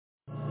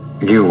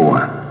You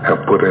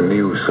have put a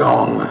new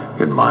song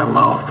in my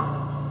mouth,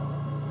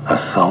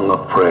 a song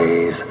of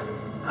praise,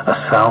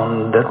 a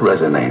sound that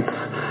resonates,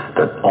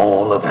 that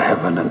all of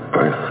heaven and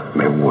earth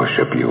may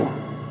worship you.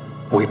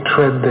 We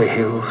tread the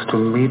hills to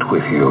meet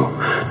with you,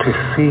 to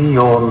see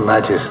your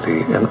majesty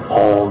in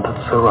all that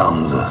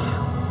surrounds us.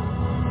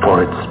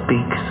 For it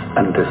speaks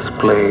and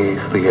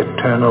displays the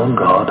eternal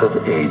God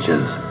of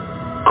ages,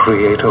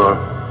 Creator,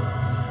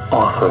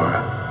 Author,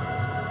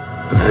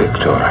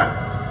 Victor.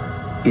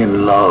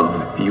 In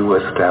love, you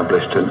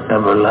established an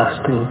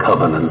everlasting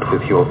covenant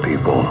with your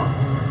people,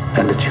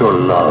 and it's your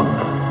love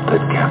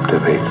that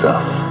captivates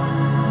us.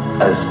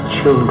 As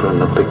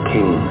children of the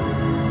King,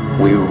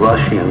 we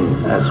rush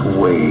in as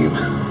waves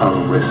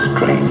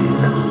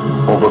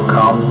unrestrained,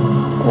 overcome,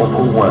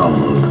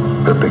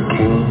 overwhelmed, that the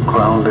King,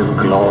 crowned in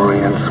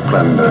glory and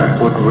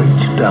splendor, would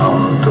reach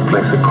down to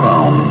place a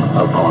crown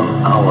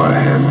upon our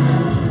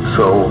heads.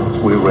 So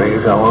we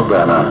raise our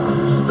banner,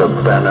 the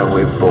banner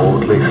we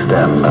boldly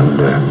stand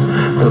under,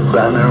 the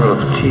banner of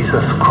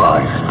Jesus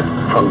Christ.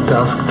 From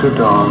dusk to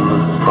dawn,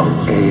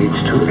 from age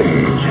to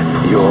age,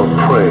 your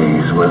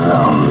praise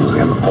resounds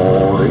in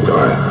all the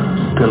earth.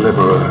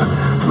 Deliverer,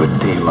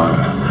 Redeemer,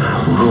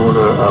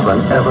 ruler of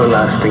an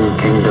everlasting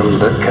kingdom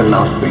that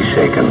cannot be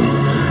shaken.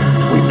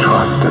 We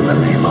trust in the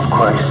name of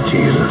Christ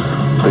Jesus,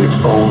 the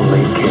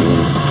only King,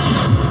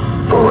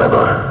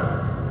 forever.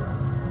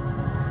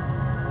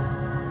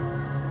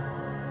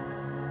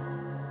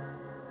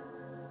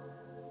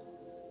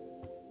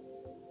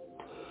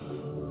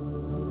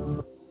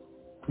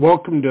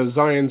 Welcome to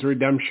Zion's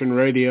Redemption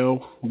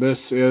Radio. This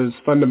is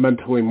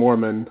Fundamentally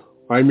Mormon.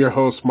 I'm your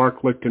host,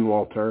 Mark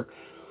Lichtenwalter.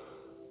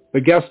 The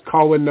guest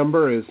call-in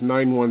number is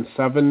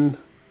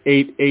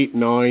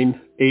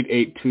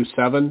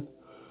 917-889-8827.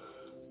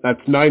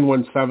 That's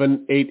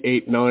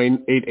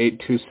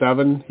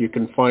 917-889-8827. You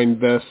can find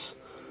this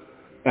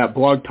at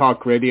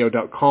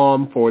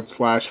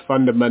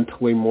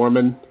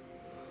blogtalkradio.com/fundamentallymormon.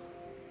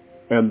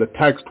 And the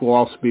text will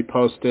also be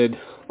posted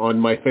on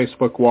my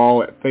Facebook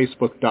wall at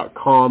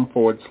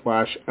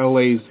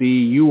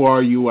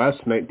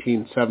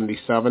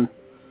facebook.com/LAZURUS1977.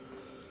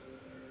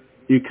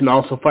 You can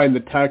also find the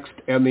text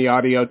and the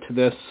audio to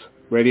this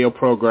radio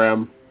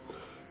program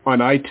on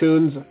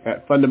iTunes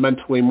at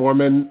Fundamentally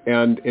Mormon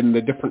and in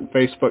the different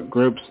Facebook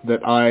groups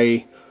that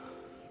I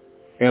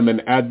am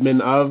an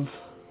admin of.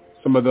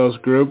 Some of those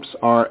groups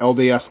are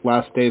LDS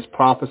Last Days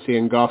Prophecy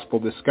and Gospel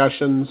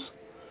Discussions,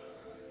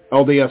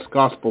 LDS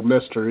Gospel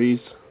Mysteries,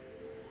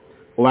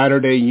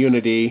 Latter-day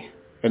Unity,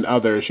 and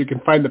others. You can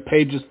find the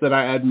pages that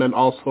I admin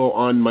also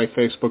on my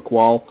Facebook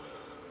wall.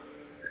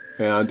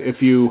 And if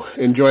you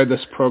enjoy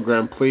this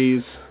program,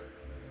 please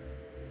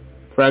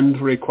friend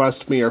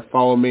request me or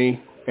follow me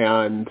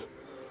and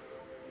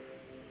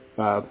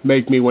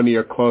make me one of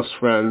your close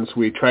friends.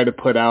 We try to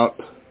put out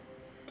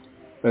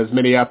as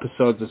many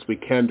episodes as we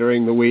can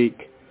during the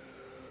week.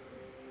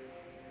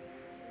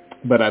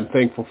 But I'm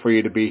thankful for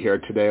you to be here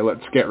today.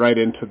 Let's get right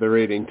into the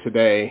reading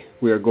today.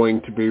 We are going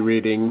to be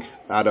reading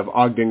out of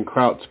Ogden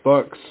Kraut's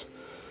books.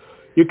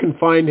 You can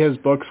find his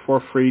books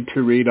for free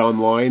to read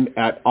online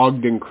at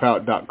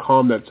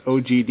ogdenkraut.com. That's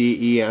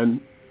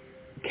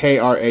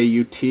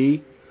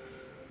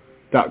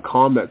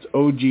OGDENKRAUT.com. That's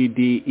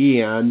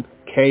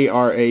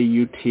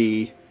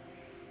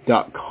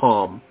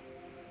OGDENKRAUT.com.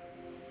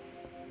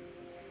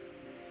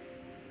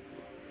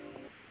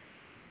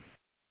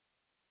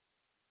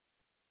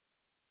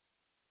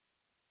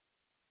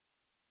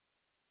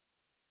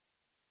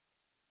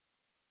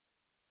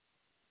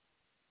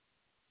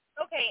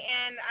 Okay,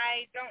 and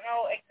I don't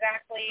know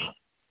exactly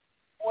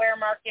where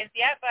Mark is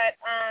yet, but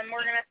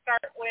we're going to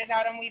start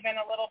without him. We've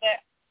been a little bit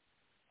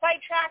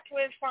sidetracked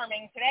with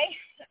farming today.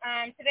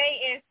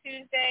 Today is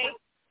Tuesday,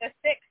 the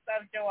 6th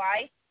of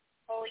July.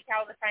 Holy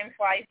cow, the time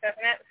flies, doesn't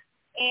it?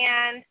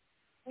 And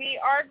we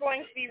are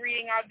going to be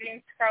reading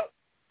Ogden Kraut's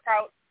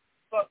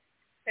books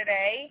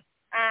today.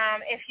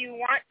 If you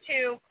want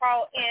to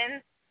call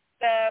in,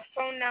 the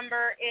phone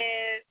number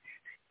is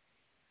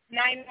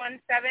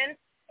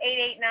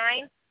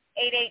 917-889-8827.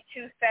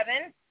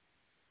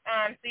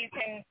 So you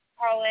can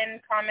call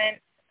in, comment,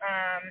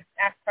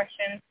 ask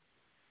questions.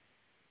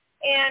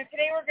 And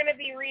today we're going to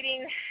be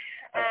reading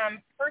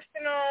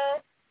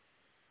personal...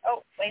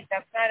 Oh, wait,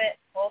 that's not it.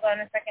 Hold on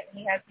a second.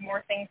 He has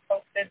more things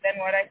posted than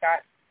what I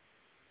got.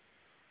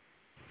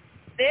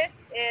 This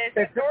is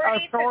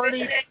Authority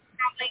Position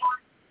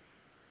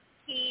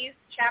Keys,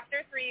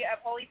 Chapter 3 of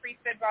Holy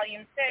Priesthood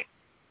Volume 6.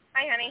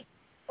 Hi, honey.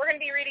 We're going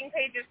to be reading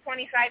pages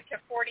 25 to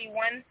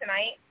 41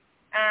 tonight.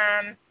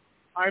 I'm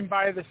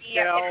by the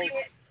cell. Yeah,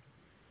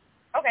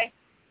 okay.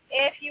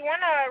 If you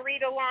want to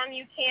read along,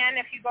 you can.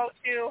 If you go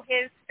to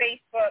his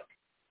Facebook,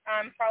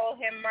 follow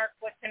him, Mark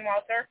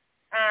Lichtenwalter.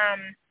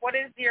 What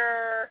is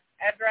your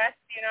address,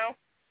 you know?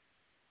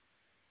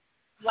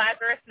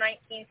 Lazarus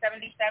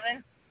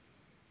 1977?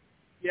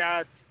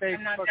 Yeah, it's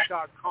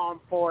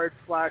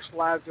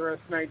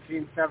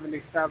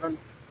facebook.com/Lazarus1977.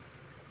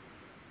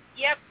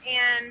 Yep,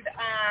 and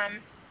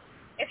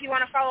if you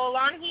want to follow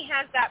along, he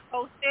has that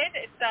posted.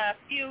 It's a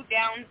few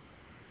down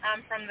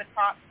from the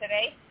top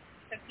today,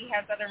 because he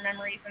has other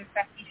memories and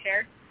stuff he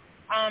shared.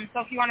 So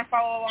if you want to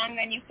follow along,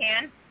 then you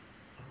can.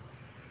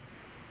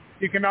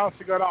 You can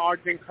also go to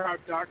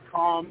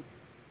ogdenkraut.com.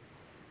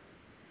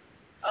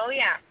 Oh,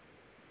 yeah.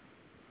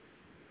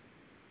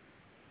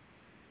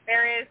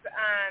 There is,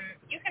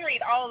 you can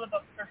read all of the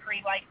books for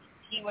free, like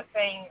he was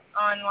saying,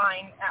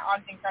 online at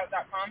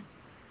ogdenkraut.com.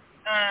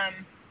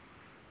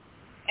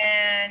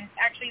 And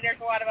actually, there's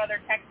a lot of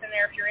other texts in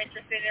there if you're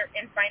interested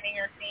in finding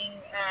or seeing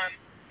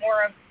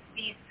more of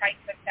these types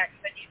of texts,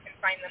 that you can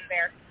find them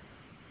there.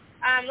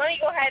 Let me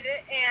go ahead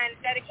and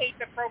dedicate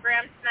the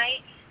program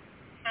tonight.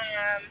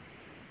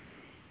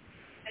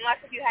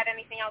 Unless if you had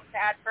anything else to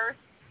add first.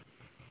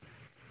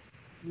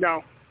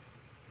 No.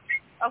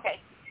 Okay.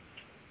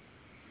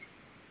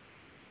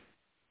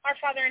 Our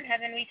Father in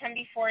heaven, we come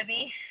before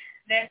thee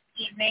this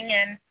evening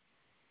and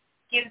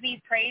give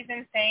thee praise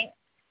and thanks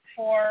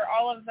for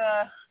all of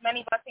the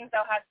many blessings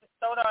thou hast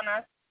bestowed on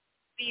us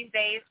these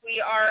days.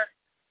 We are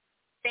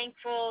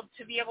thankful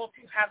to be able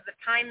to have the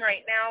time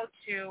right now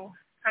to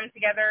come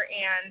together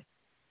and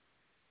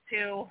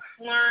to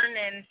learn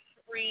and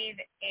read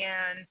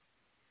and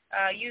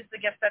use the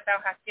gifts that thou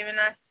hast given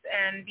us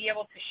and be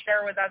able to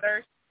share with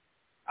others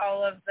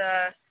all of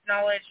the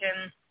knowledge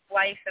and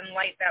life and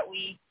light that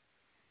we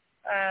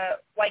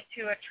like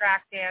to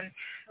attract and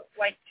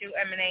like to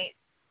emanate.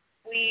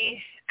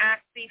 We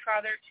ask thee,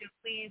 Father, to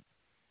please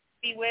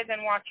be with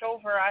and watch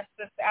over us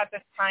at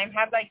this time.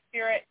 Have thy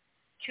Spirit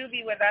to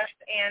be with us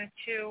and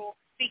to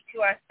speak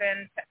to us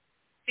and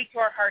speak to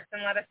our hearts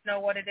and let us know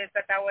what it is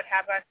that thou would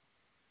have us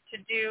to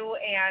do,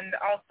 and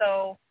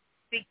also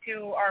speak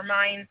to our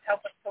minds,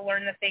 help us to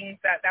learn the things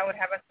that thou would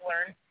have us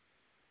learn.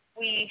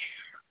 We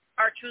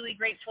are truly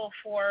grateful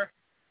for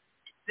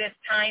this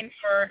time,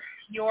 for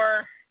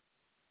your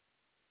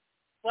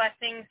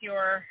blessings,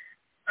 your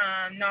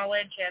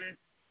knowledge, and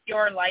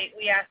your light.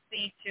 We ask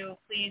thee to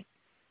please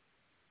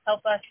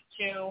help us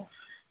to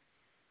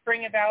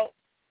bring about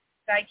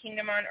thy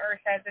kingdom on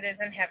earth as it is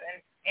in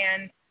heaven.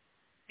 And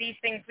these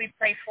things we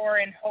pray for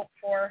and hope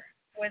for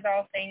with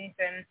all things,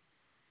 and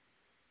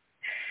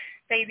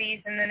say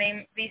these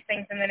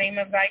things in the name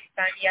of thy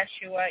Son,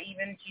 Yeshua,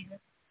 even Jesus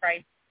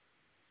Christ.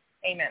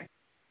 Amen.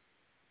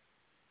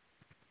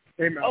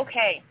 Amen.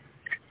 Okay.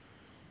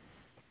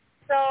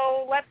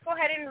 So let's go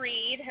ahead and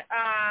read.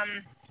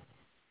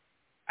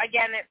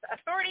 Again, it's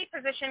Authority,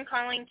 Position,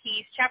 Calling,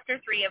 Keys, Chapter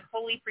 3 of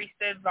Holy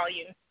Priesthood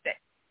Volume 6.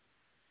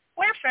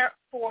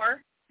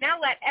 Wherefore,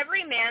 now let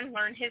every man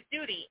learn his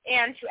duty,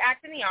 and to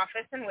act in the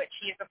office in which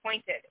he is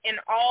appointed, in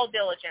all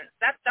diligence.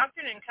 That's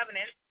Doctrine and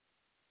Covenants,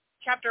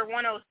 Chapter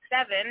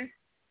 107,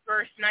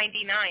 verse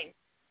 99.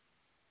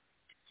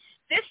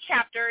 This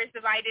chapter is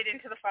divided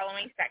into the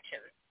following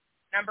sections.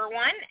 Number 1,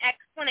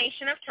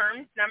 explanation of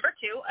terms. Number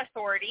 2,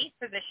 authority,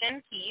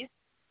 position, keys.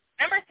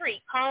 Number 3,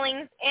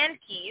 callings and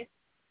keys.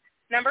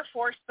 Number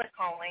 4, split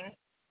calling.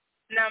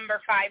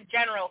 Number 5,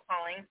 general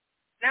calling.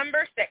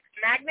 Number 6,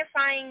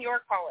 magnifying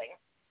your calling.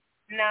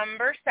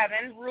 Number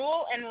 7,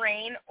 rule and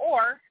reign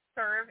or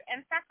serve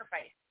and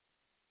sacrifice.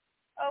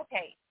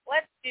 Okay,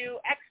 let's do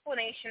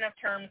explanation of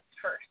terms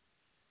first.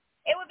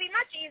 It would be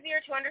much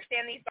easier to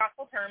understand these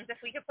gospel terms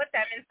if we could put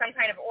them in some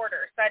kind of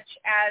order, such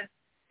as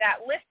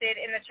that listed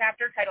in the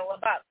chapter title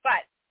above.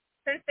 But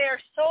since they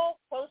are so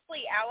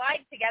closely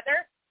allied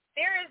together,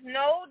 there is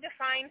no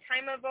defined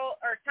timetable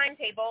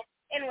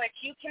in which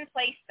you can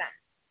place them.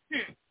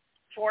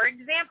 For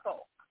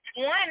example,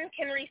 one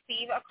can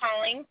receive a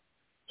calling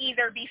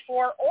either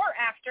before or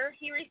after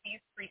he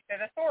receives priesthood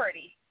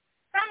authority.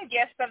 Some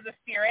gifts of the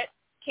Spirit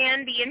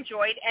can be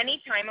enjoyed any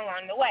time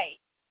along the way,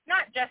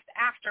 not just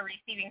after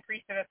receiving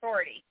priesthood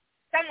authority.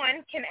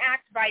 Someone can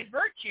act by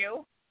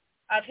virtue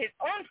of his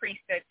own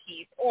priesthood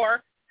keys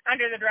or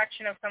under the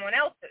direction of someone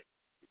else's.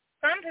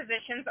 Some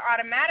positions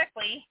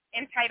automatically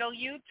entitle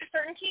you to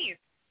certain keys,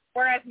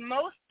 whereas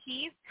most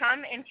keys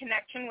come in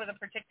connection with a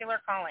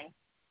particular calling.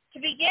 To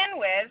begin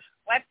with,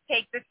 let's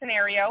take the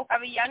scenario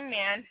of a young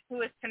man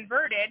who is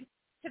converted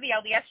to the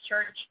LDS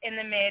Church in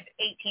the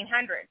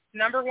mid-1800s.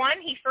 Number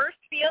 1, he first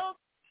feels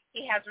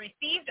he has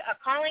received a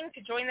calling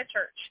to join the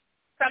church.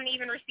 Some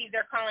even receive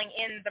their calling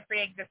in the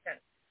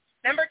pre-existence.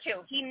 Number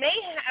 2, he may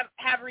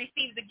have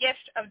received the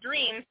gift of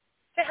dreams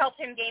to help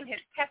him gain his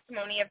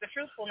testimony of the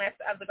truthfulness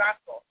of the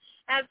gospel,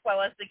 as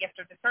well as the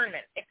gift of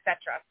discernment,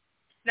 etc.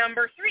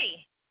 Number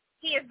 3,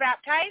 he is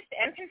baptized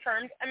and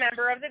confirmed a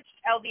member of the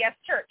LDS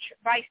Church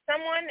by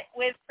someone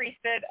with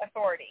priesthood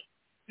authority.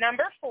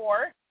 Number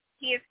 4,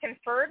 he is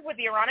conferred with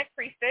the Aaronic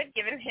priesthood,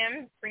 giving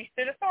him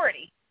priesthood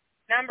authority.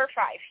 Number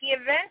 5, he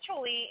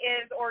eventually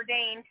is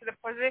ordained to the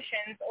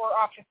positions or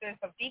offices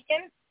of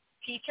deacon,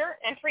 teacher,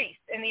 and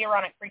priest in the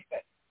Aaronic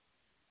priesthood.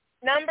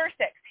 Number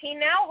 6, he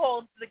now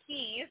holds the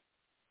keys,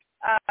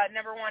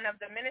 number 1,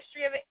 of the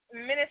ministry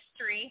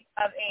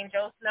of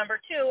angels, number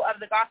 2,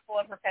 of the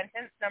gospel of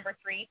repentance, number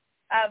 3,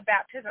 of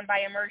baptism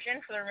by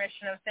immersion for the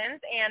remission of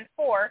sins, and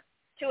 4,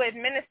 to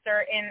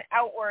administer in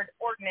outward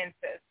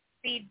ordinances.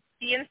 See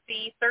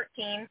D&C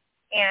 13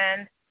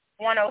 and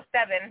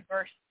 107,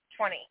 verse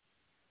 20.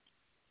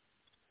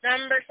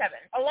 Number 7,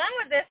 along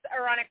with this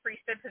Aaronic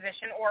priesthood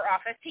position or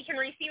office, he can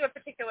receive a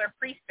particular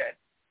priesthood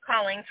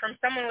calling from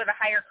someone with a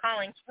higher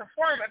calling to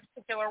perform a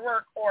particular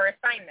work or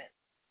assignment.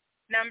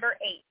 Number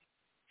 8,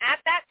 at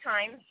that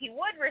time, he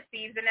would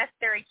receive the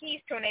necessary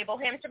keys to enable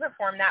him to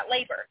perform that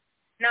labor.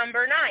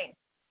 Number 9,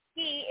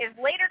 he is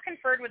later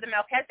conferred with the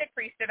Melchizedek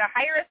priesthood, a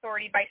higher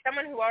authority by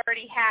someone who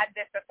already had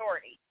this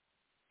authority.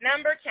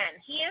 Number 10,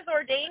 he is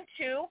ordained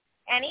to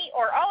any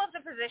or all of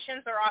the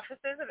positions or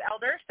offices of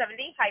elder,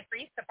 70, high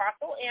priest,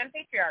 apostle, and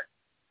patriarch.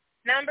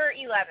 Number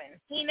 11,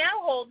 he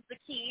now holds the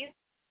keys,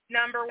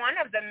 number 1,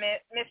 of the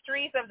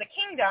mysteries of the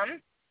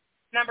kingdom,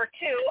 number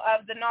 2,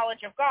 of the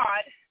knowledge of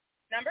God,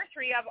 number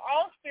 3, of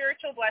all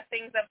spiritual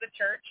blessings of the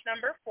church,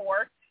 number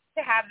 4,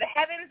 to have the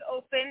heavens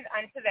opened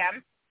unto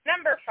them,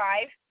 number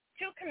 5,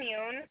 to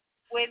commune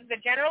with the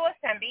general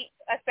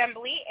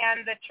assembly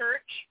and the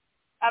church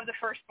of the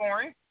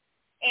firstborn,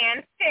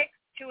 and 6,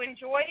 to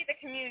enjoy the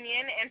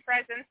communion and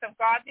presence of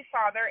God the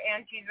Father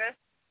and Jesus,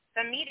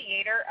 the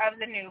mediator of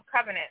the new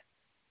covenant.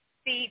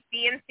 See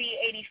B&C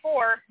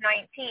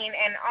 84:19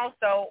 and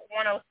also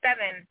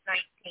 107:19.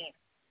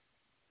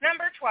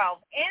 Number 12,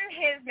 in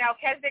his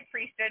Melchizedek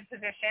priesthood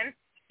position,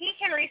 he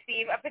can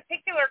receive a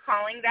particular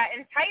calling that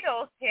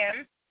entitles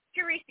him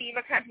to receive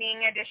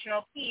accompanying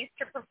additional keys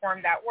to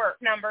perform that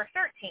work. Number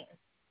 13,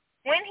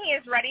 when he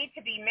is ready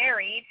to be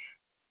married,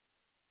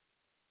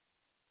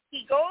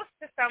 he goes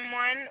to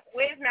someone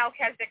with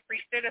Melchizedek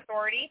priesthood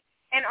authority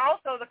and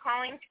also the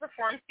calling to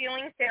perform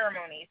sealing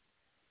ceremonies.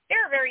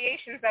 There are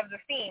variations of the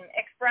theme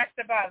expressed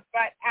above,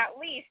 but at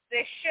least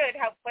this should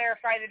help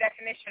clarify the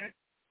definition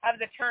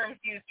of the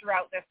terms used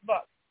throughout this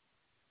book.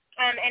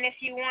 And if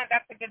you want,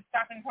 that's a good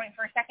stopping point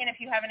for a second if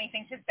you have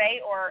anything to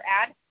say or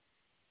add.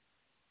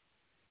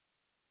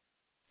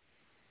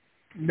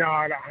 No,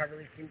 I don't have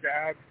anything to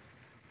add.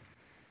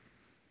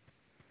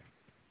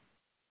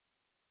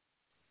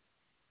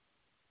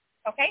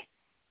 Okay.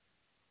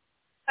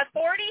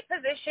 Authority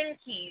position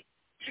keys.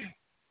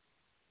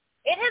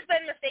 It has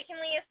been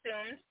mistakenly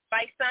assumed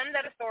by some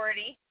that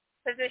authority,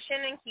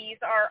 position, and keys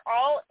are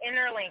all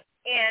interlinked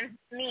and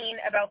mean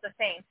about the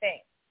same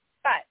thing.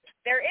 But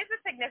there is a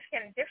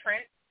significant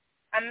difference.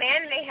 A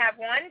man may have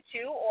 1,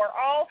 2, or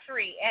all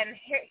 3, and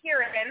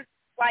herein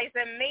lies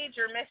a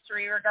major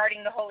mystery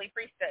regarding the Holy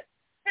Priesthood.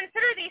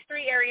 Consider these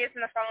 3 areas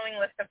in the following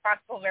list of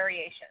possible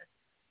variations.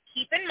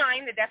 Keep in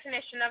mind the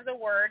definition of the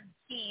word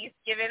keys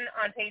given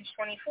on page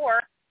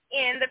 24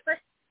 in the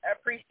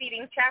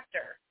preceding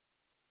chapter.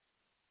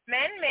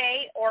 Men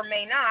may or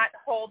may not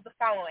hold the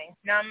following.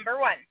 Number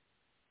 1,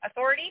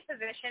 authority,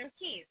 position,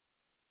 keys.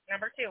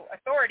 Number 2,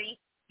 authority,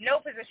 no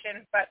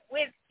position but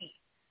with keys.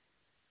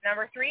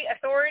 Number 3,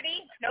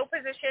 authority, no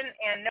position,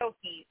 and no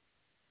keys.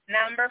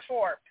 Number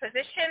 4,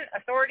 position,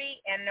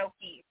 authority, and no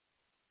keys.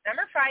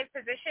 Number 5,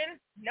 position,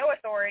 no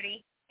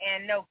authority,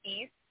 and no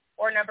keys.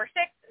 Or number 6,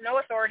 no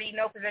authority,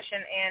 no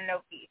position, and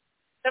no keys.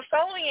 The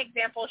following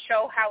examples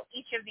show how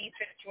each of these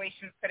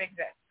situations could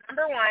exist.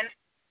 Number 1,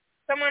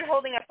 someone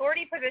holding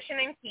authority,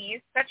 position, and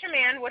keys. Such a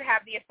man would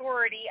have the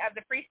authority of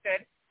the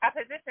priesthood, a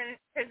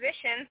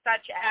position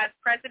such as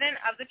president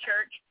of the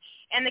church,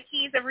 and the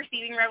keys of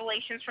receiving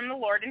revelations from the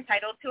Lord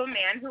entitled to a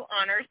man who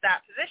honors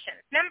that position.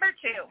 Number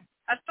 2,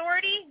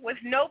 authority with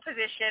no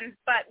position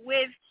but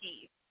with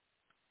keys.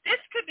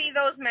 This could be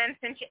those men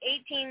since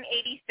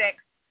 1886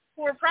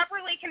 who were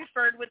properly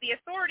conferred with the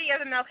authority of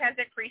the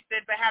Melchizedek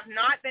priesthood but have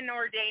not been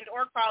ordained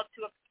or called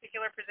to a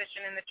particular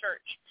position in the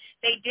church.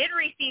 They did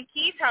receive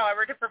keys,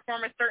 however, to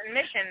perform a certain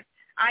mission,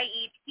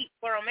 i.e. to keep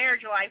plural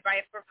marriage alive by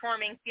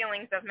performing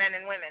sealings of men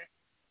and women.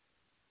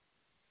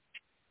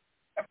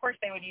 Of course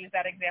they would use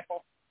that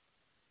example.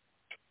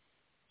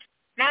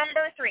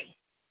 Number 3,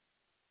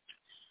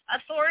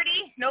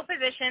 authority, no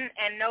position,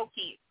 and no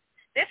keys.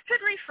 This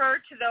could refer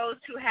to those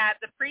who had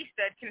the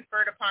priesthood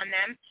conferred upon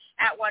them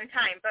at one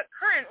time, but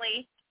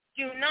currently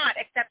do not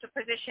accept a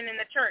position in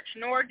the church,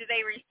 nor do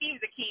they receive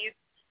the keys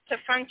to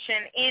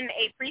function in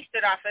a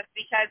priesthood office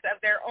because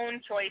of their own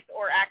choice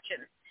or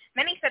actions.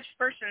 Many such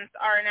persons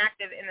are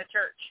inactive in the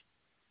church.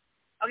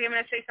 Okay, I'm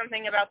going to say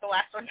something about the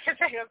last one because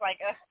I was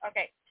like,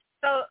 okay.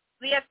 So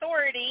the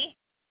authority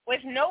with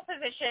no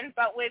position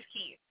but with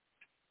keys.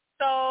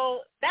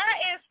 So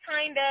that is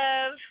kind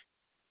of,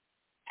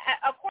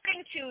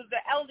 according to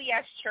the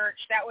LDS church,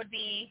 that would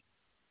be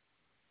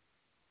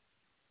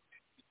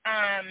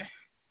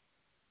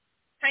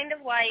kind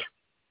of like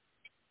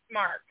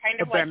Mark, kind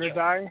of like you.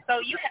 So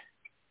you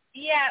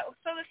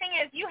so the thing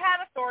is, you have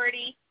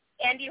authority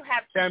and you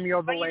have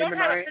Samuel the Lamanite. You don't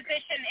have a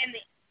position in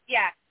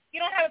you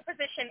don't have a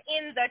position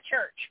in the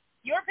church.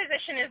 Your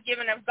position is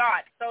given of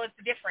God, so it's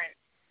different.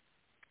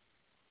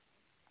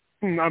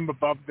 I'm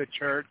above the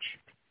church.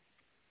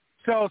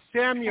 So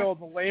Samuel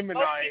the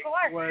Lamanite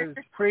was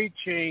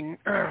preaching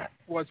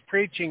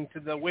to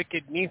the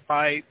wicked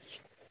Nephites,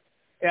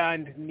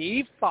 and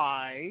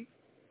Nephi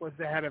was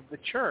the head of the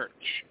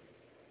church.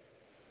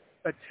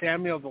 But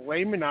Samuel the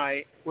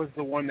Lamanite was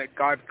the one that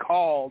God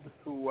called,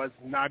 who was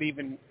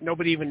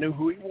nobody even knew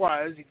who he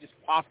was. He just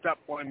popped up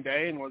one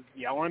day and was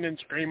yelling and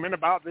screaming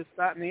about this,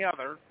 that, and the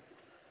other.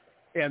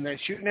 And they're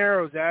shooting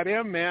arrows at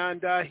him,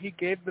 and he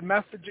gave the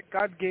message that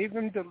God gave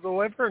him to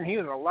deliver, and he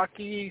was a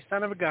lucky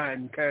son of a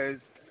gun because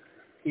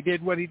he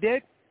did what he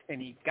did,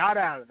 and he got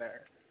out of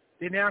there.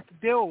 Didn't have to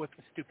deal with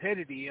the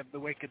stupidity of the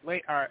wicked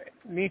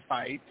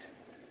Nephites.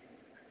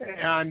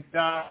 And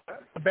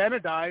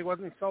Abinadi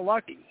wasn't so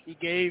lucky. He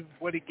gave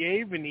what he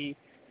gave, and he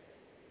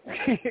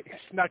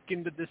snuck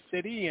into the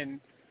city, and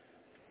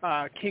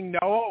King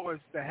Noah was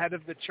the head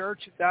of the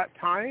church at that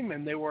time,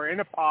 and they were in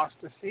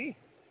apostasy.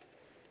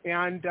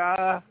 And,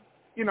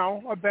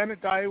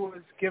 Abinadi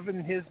was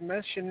given his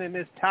mission and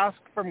his task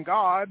from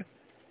God,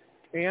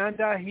 and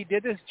he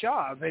did his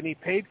job, and he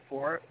paid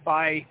for it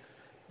by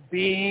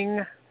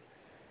being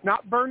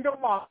not burned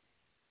alive.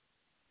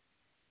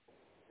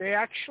 They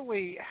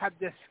actually had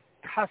this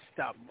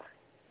custom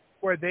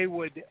where they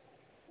would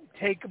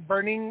take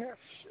burning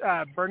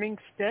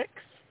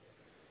sticks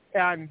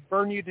and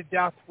burn you to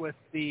death with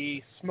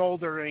the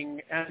smoldering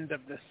end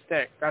of the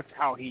stick. That's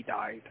how he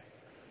died.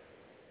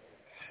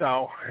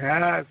 So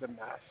that's a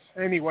mess.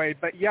 Anyway,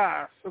 but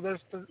yeah, so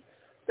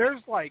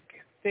there's like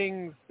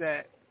things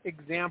that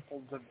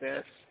examples of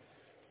this,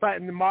 but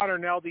in the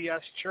modern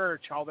LDS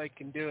church, all they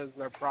can do is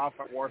their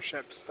prophet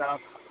worship stuff.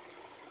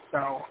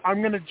 So I'm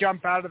going to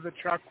jump out of the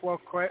truck real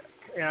quick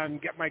and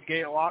get my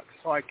gate locked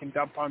so I can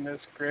dump on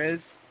this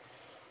Grizz.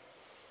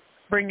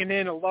 Bringing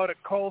in a load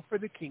of coal for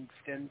the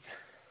Kingstons.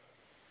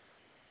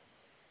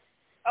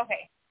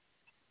 Okay.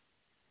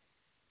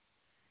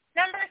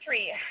 Number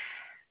 3.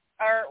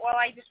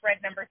 I just read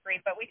number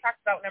 3, but we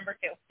talked about number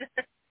 2.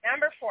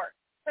 Number 4,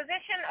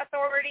 position,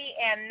 authority,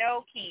 and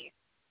no keys.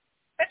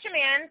 Such a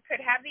man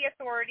could have the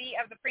authority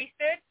of the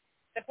priesthood,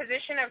 the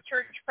position of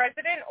church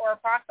president or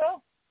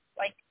apostle,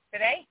 like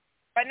today,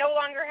 but no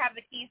longer have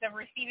the keys of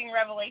receiving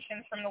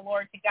revelations from the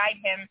Lord to guide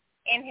him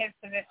in his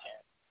position.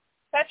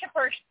 Such a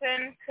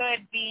person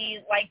could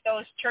be like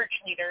those church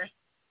leaders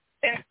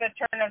since the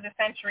turn of the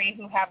century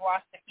who have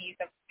lost the keys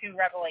to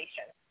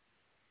revelation.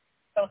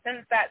 So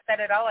since that said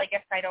it all, I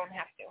guess I don't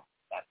have to.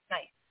 That's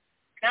nice.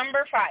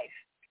 Number 5,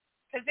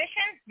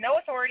 position,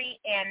 no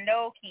authority, and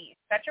no keys.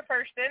 Such a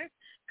person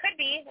could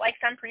be like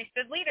some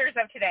priesthood leaders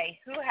of today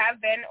who have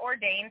been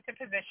ordained to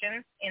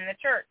positions in the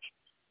church,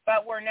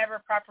 but were never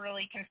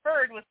properly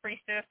conferred with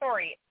priesthood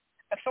authority,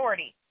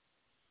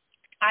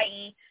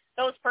 i.e.,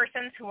 those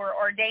persons who were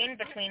ordained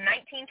between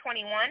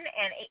 1921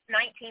 and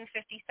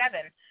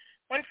 1957,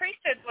 when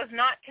priesthood was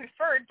not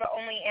conferred, but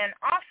only an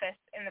office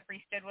in the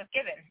priesthood was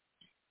given.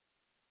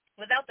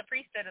 Without the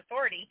priesthood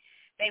authority,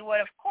 they would,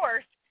 of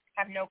course,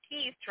 have no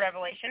keys to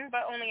revelation,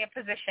 but only a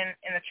position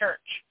in the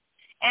church.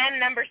 And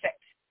number 6,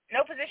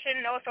 no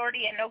position, no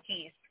authority, and no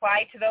keys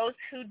apply to those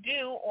who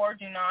do or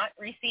do not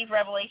receive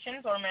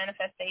revelations or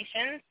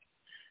manifestations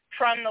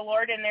from the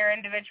Lord in their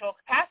individual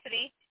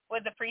capacity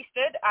with the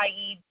priesthood,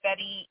 i.e.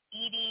 Betty,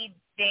 Edie,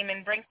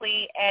 Damon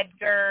Brinkley,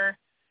 Edgar,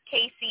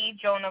 Casey,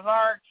 Joan of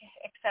Arc,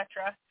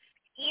 etc.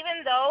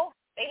 Even though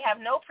they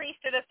have no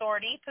priesthood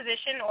authority,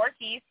 position, or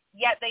keys,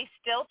 yet they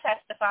still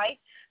testify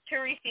to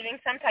receiving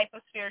some type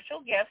of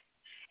spiritual gifts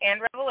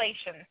and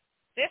revelation.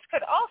 This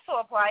could also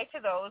apply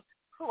to those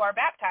who are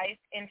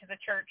baptized into the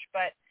church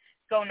but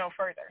go no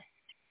further.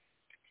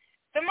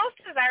 The most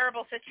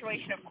desirable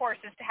situation, of course,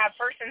 is to have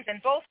persons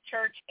in both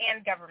church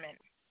and government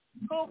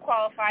who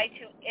qualify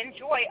to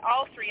enjoy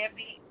all 3 of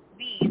these,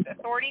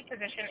 authority,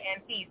 position,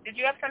 and keys. Did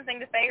you have something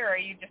to say, or are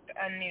you just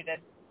unmuted?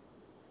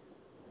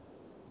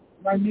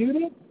 Am I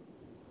muted?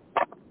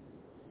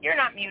 You're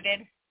not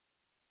muted.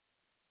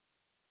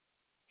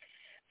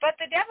 But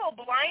the devil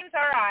blinds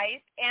our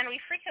eyes, and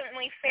we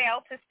frequently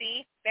fail to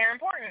see their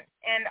importance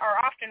and are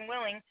often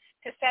willing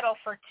to settle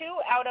for 2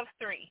 out of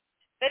 3.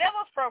 The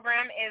devil's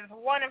program is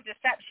one of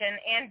deception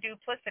and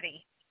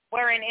duplicity,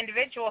 wherein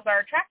individuals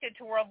are attracted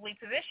to worldly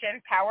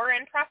position, power,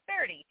 and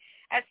prosperity.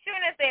 As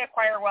soon as they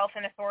acquire wealth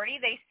and authority,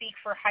 they seek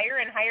for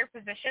higher and higher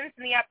positions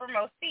in the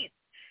uppermost seats.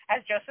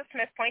 As Joseph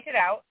Smith pointed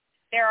out,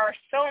 there are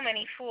so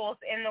many fools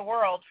in the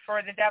world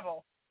for the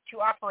devil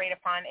to operate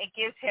upon. It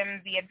gives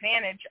him the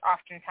advantage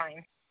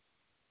oftentimes.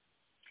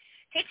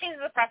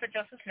 Teachings of the Prophet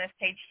Joseph Smith,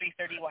 page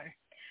 331.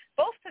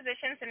 Both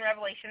positions and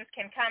revelations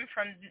can come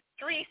from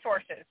 3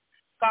 sources: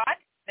 God,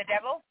 the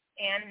devil,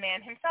 and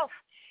man himself.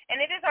 And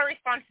it is our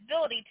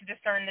responsibility to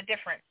discern the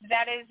difference.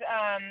 That is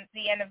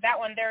the end of that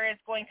one.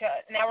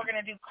 Now we're going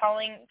to do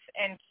callings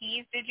and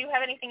keys. Did you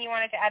have anything you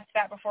wanted to add to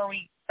that before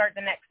we start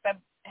the next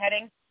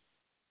subheading?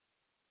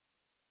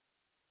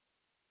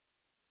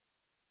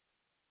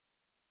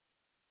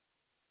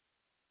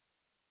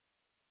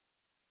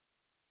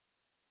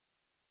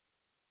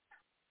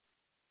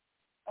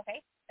 Okay,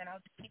 then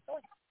I'll just keep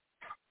going.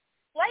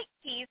 Like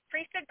keys,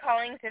 priesthood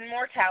callings and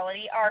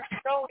mortality are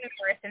so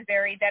numerous and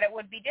varied that it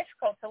would be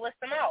difficult to list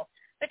them all.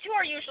 The 2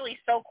 are usually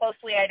so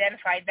closely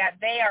identified that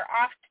they are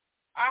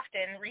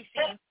often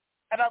received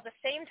about the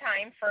same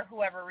time for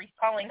whoever receives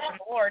callings from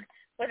the Lord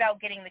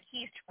without getting the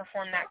keys to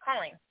perform that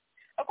calling.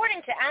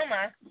 According to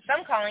Alma,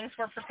 some callings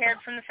were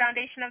prepared from the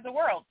foundation of the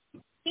world.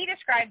 He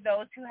described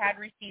those who had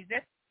received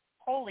this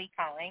holy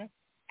calling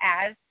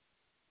as,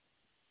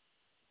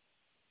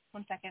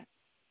 one second,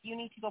 you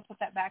need to go put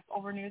that back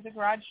over near the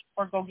garage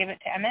or go give it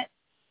to Emmett.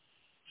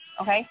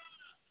 Okay?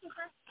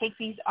 Take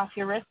these off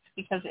your wrists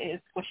because it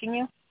is squishing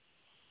you.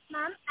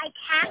 Mom, I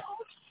can't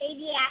hold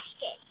baby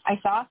Ashton. I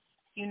saw.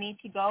 You need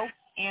to go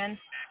and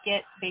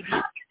get baby.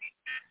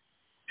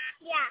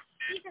 Yeah,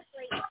 he's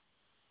asleep.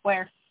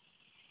 Where?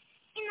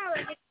 In the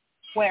living room.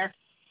 Where?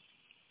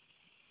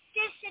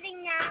 Just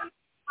sitting down,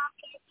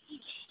 talking to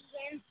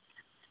him.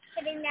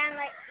 Sitting down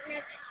like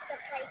next to the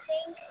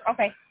plaything.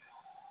 Okay.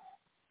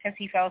 Because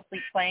he fell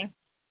asleep playing.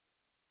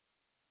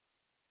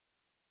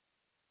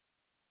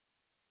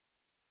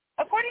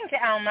 According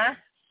to Alma,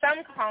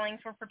 some callings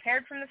were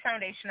prepared from the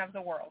foundation of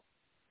the world.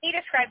 He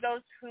described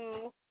those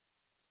who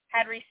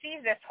had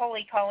received this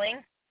holy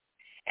calling,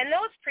 and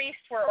those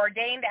priests were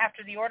ordained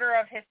after the order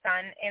of his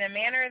Son in a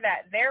manner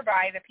that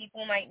thereby the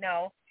people might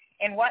know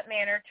in what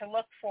manner to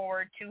look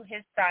forward to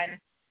his Son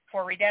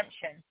for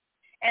redemption.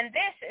 And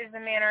this is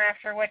the manner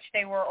after which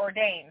they were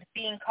ordained,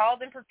 being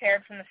called and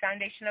prepared from the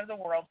foundation of the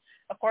world,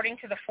 according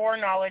to the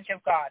foreknowledge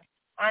of God,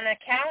 on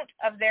account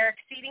of their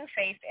exceeding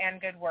faith and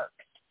good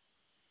works.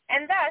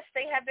 And thus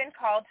they have been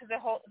called to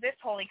this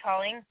holy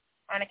calling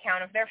on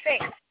account of their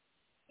faith.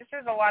 This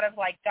is a lot of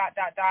like ...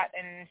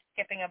 and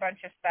skipping a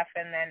bunch of stuff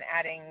and then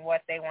adding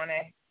what they want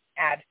to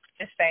add,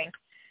 just saying.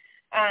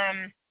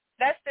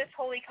 Thus this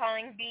holy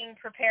calling being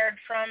prepared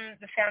from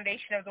the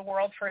foundation of the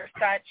world for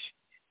such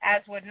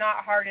as would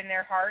not harden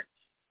their hearts, ...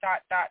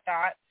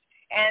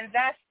 and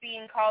thus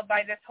being called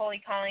by this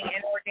holy calling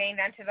and ordained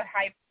unto the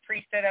high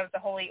priesthood of the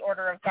holy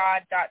order of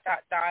God, ...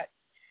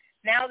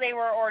 Now they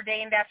were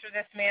ordained after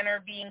this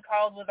manner, being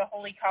called with a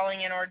holy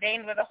calling and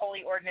ordained with a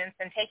holy ordinance,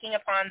 and taking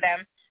upon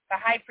them the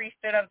high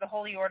priesthood of the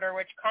holy order,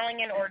 which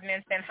calling and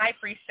ordinance and high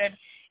priesthood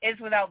is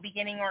without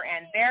beginning or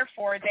end.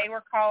 Therefore they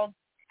were called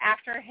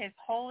after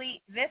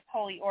this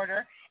holy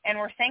order, and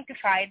were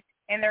sanctified,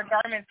 and their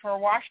garments were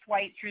washed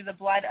white through the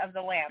blood of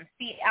the Lamb.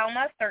 See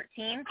Alma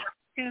 13,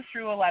 2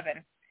 through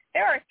 11.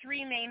 There are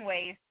three main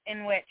ways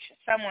in which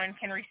someone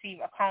can receive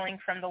a calling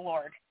from the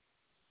Lord.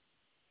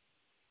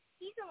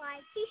 He's alive.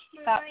 He's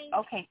snoring.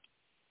 Okay.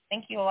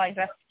 Thank you,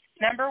 Eliza.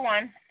 Number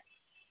 1,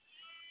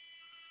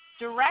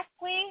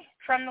 directly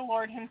from the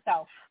Lord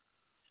himself.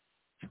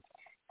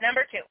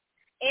 Number 2,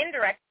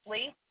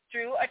 indirectly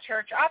through a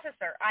church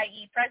officer,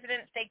 i.e.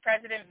 president, stake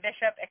president,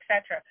 bishop,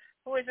 etc.,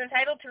 who is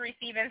entitled to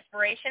receive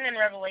inspiration and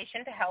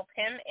revelation to help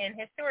him in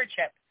his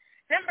stewardship.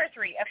 Number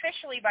 3,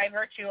 officially by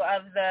virtue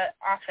of the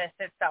office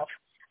itself,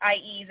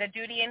 i.e. the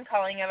duty and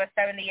calling of a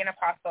 70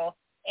 apostle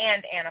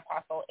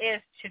is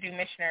to do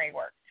missionary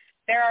work.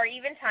 There are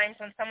even times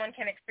when someone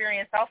can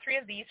experience all three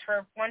of these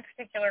for one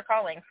particular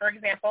calling. For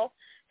example,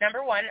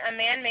 number 1, a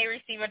man may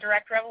receive a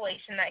direct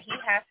revelation that he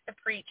has to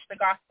preach the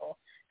gospel.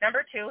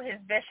 Number 2, his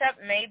bishop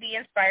may be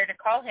inspired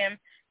to call him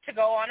to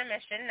go on a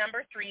mission.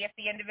 Number 3, if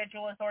the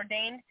individual is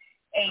ordained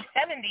a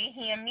 70,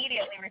 he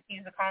immediately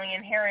receives the calling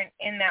inherent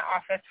in that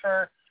office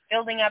for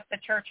building up the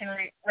church and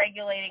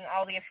regulating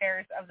all the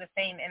affairs of the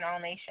same in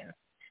all nations.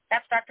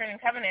 That's Doctrine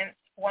and Covenants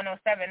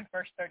 107,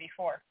 verse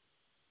 34.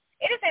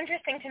 It is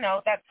interesting to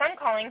note that some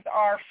callings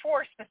are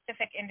for a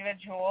specific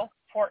individual,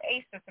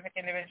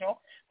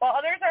 while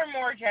others are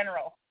more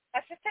general.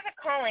 A specific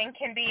calling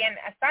can be an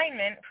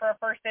assignment for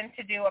a person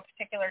to do a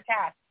particular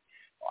task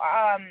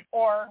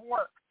or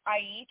work,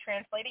 i.e.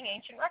 translating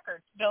ancient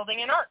records,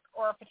 building an ark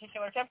or a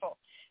particular temple,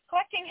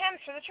 collecting hymns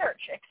for the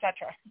church,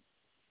 etc.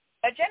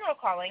 A general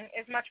calling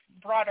is much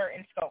broader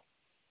in scope,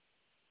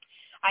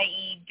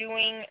 i.e.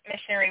 doing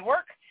missionary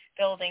work,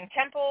 building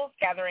temples,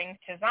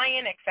 gathering to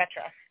Zion,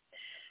 etc.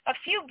 A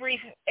few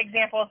brief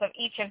examples of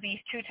each of these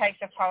two types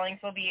of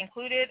callings will be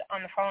included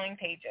on the following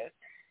pages.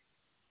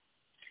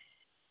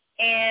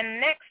 And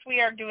next we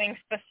are doing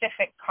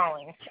specific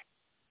callings.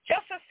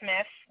 Joseph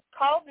Smith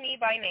called me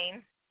by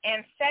name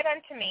and said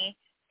unto me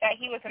that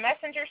he was a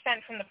messenger sent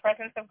from the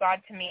presence of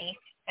God to me,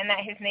 and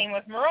that his name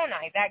was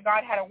Moroni, that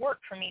God had a work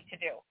for me to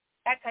do.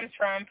 That comes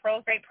from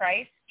Pearl's Great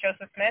Price,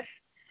 Joseph Smith,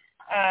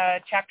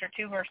 chapter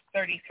 2, verse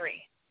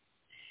 33.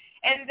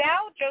 And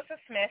thou, Joseph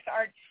Smith,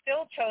 art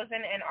still chosen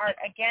and art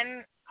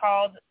again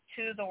called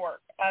to the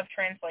work of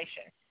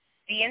translation.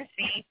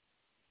 D&C,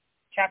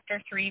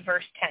 chapter 3,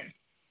 verse 10.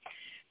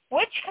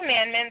 Which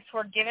commandments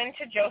were given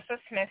to Joseph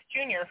Smith,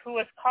 Jr., who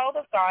was called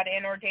of God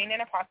and ordained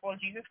an apostle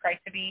of Jesus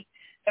Christ to be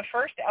the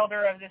first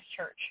elder of this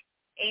church.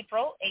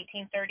 April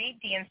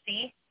 1830,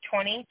 D&C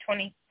 20,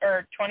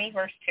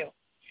 verse 2.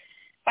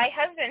 Thy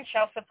husband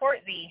shall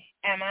support thee,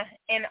 Emma,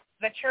 in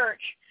the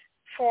church,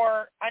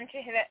 for unto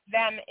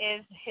them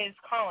is his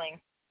calling.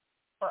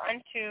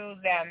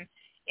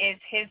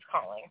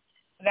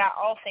 That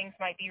all things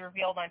might be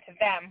revealed unto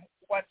them,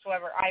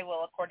 whatsoever I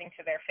will according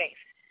to their faith.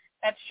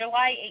 That's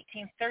July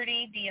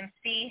 1830,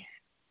 D&C,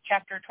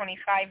 chapter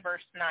 25,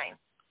 verse 9.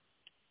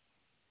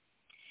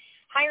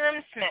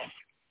 Hiram Smith.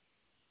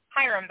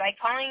 Hiram, thy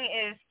calling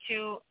is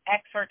to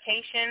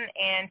exhortation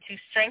and to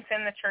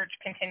strengthen the church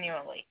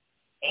continually.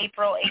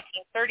 April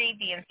 1830,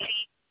 D&C,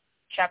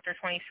 chapter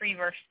 23,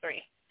 verse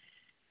 3.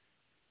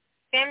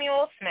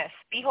 Samuel Smith,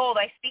 behold,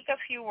 I speak a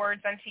few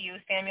words unto you,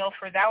 Samuel,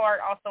 for thou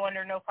art also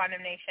under no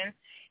condemnation,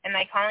 and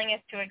thy calling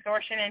is to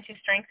exhortation and to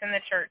strengthen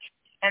the church,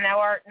 and thou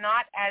art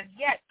not as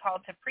yet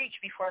called to preach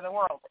before the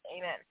world.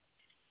 Amen.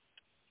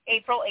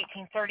 April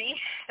 1830,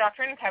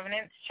 Doctrine and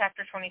Covenants,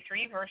 chapter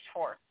 23, verse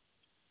 4.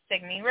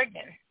 Signy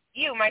Rigdon,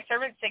 you, my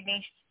servant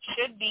Signy,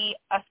 should be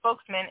a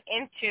spokesman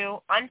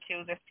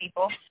unto this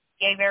people.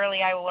 Yea,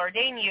 verily, I will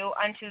ordain you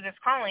unto this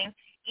calling,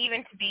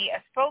 even to be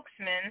a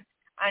spokesman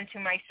unto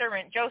my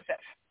servant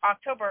Joseph.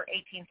 October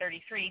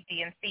 1833,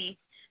 D&C,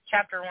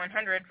 chapter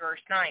 100, verse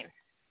 9.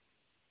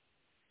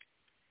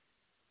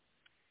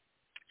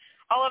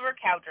 Oliver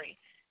Cowdery,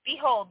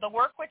 behold, the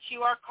work which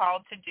you are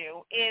called to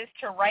do is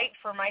to write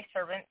for my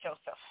servant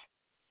Joseph.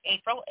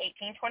 April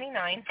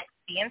 1829,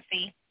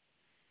 D&C,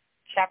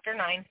 chapter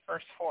 9,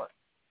 verse 4.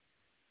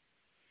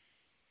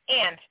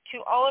 And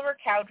to Oliver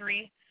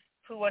Cowdery,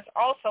 who was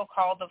also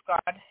called of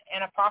God,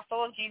 an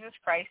apostle of Jesus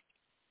Christ,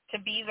 to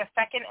be the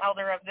second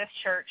elder of this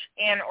church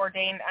and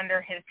ordained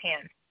under his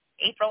hand.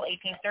 April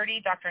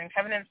 1830, Doctrine and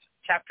Covenants,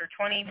 chapter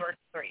 20, verse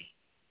 3.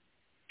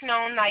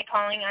 Known thy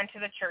calling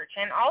unto the church,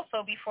 and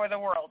also before the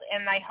world,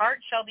 and thy heart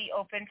shall be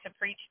open to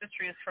preach the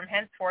truth from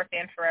henceforth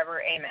and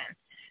forever. Amen.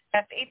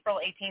 That's April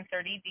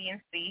 1830,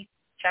 D&C,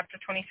 chapter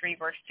 23,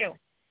 verse 2.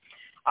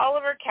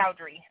 Oliver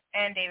Cowdery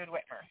and David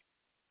Whitmer.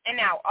 And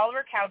now,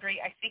 Oliver Cowdery,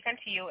 I speak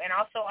unto you, and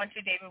also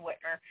unto David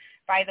Whitmer,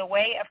 by the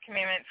way of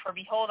commandment, for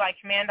behold, I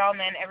command all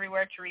men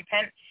everywhere to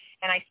repent,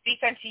 and I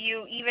speak unto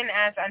you, even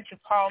as unto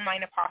Paul,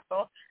 mine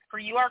apostle, for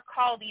you are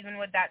called even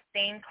with that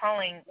same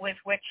calling with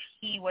which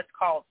he was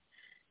called.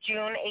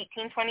 June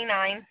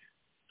 1829,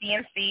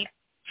 D&C,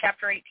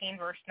 chapter 18,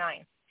 verse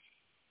 9.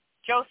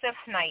 Joseph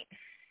Knight.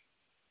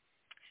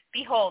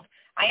 Behold,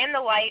 I am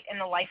the light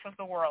and the life of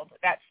the world,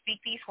 that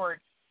speak these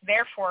words.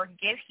 Therefore,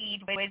 give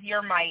heed with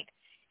your might,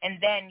 and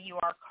then you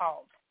are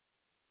called.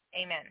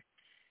 Amen.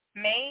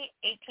 May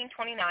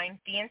 1829,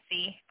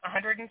 D&C,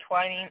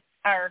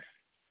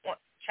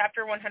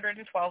 chapter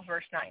 112,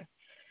 verse 9.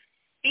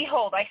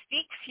 Behold, I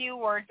speak few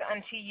words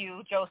unto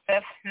you,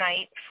 Joseph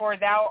Knight, for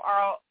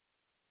thou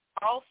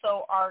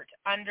also art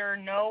under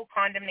no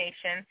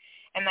condemnation,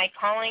 and thy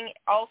calling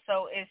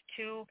also is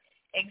to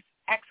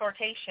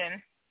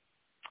exhortation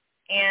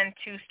and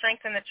to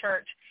strengthen the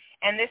church,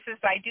 and this is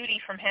thy duty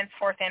from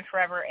henceforth and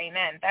forever.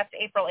 Amen. That's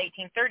April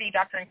 1830,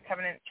 Doctrine and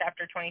Covenants,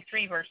 chapter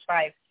 23, verse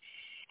 5.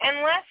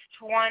 And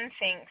lest one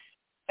thinks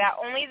that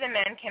only the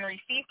men can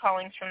receive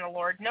callings from the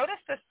Lord,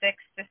 notice the 6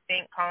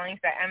 distinct callings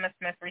that Emma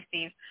Smith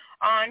received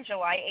on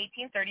July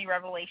 1830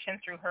 revelation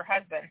through her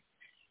husband.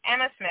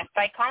 Emma Smith,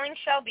 thy calling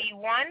shall be,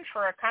 1,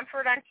 for a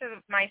comfort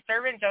unto my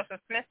servant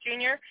Joseph Smith,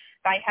 Jr.,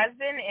 thy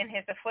husband in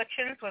his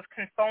afflictions with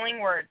consoling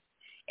words,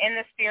 in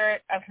the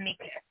spirit of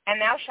meekness. And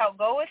thou shalt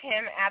go with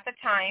him at the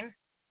time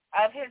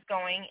of his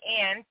going,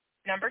 and,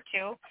 number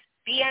 2,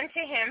 be unto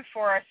him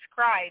for a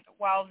scribe,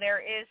 while there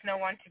is no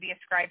one to be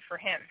a scribe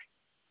for him.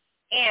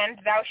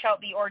 And thou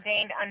shalt be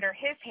ordained under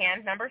his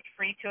hand, number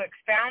 3, to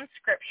expound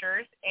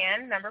scriptures,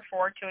 and, number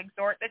 4, to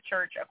exhort the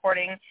church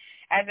according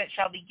as it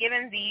shall be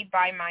given thee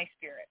by my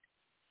spirit.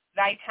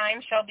 Thy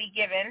time shall be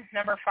given,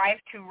 number 5,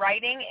 to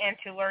writing and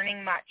to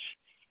learning much.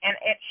 And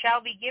it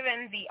shall be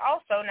given thee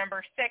also,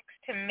 number 6,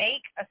 to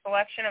make a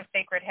selection of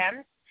sacred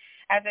hymns,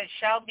 as it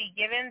shall be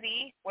given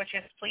thee, which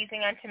is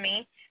pleasing unto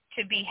me,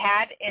 to be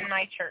had in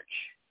my church.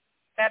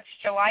 That's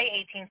July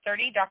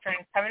 1830, Doctrine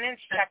and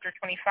Covenants, chapter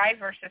 25,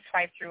 verses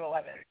 5 through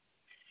 11.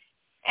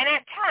 And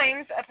at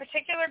times, a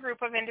particular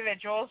group of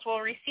individuals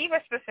will receive a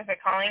specific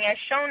calling, as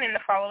shown in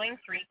the following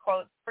 3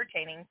 quotes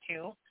pertaining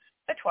to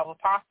the 12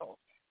 apostles.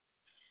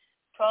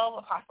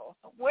 12 apostles.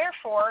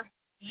 Wherefore,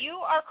 you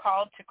are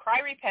called to cry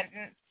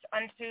repentance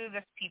unto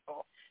this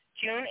people.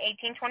 June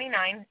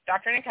 1829,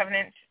 Doctrine and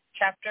Covenants,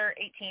 chapter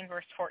 18,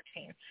 verse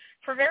 14.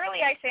 For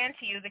verily I say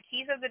unto you, the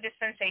keys of the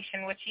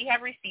dispensation which ye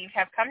have received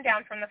have come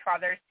down from the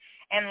fathers,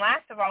 and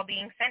last of all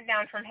being sent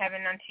down from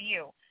heaven unto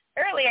you.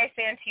 Verily I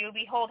say unto you,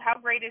 behold, how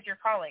great is your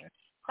calling.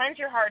 Cleanse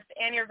your hearts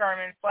and your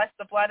garments, lest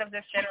the blood of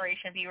this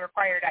generation be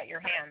required at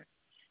your hands.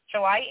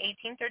 July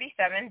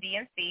 1837,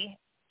 D&C,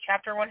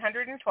 chapter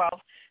 112,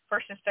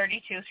 verses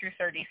 32 through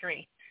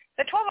 33.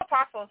 The 12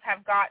 apostles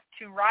have got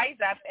to rise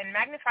up and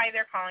magnify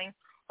their calling,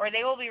 or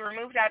they will be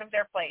removed out of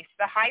their place.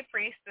 The high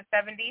priest, the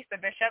 70s, the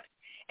bishops,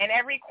 and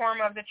every quorum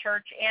of the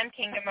church and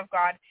kingdom of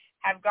God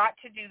have got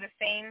to do the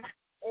same,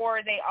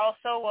 or they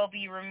also will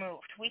be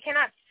removed. We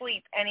cannot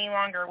sleep any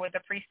longer with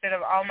the priesthood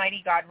of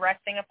Almighty God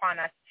resting upon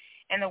us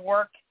and the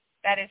work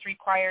that is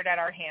required at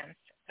our hands.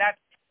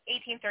 That's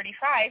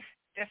 1835,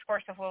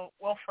 Discourse of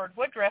Wilford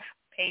Woodruff,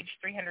 page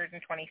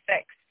 326.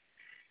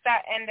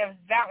 That end of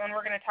that one,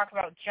 we're going to talk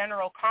about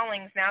general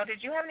callings now.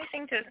 Did you have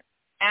anything to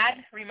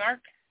add, remark?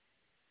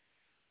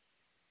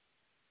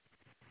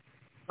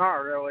 Not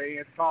really.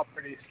 It's all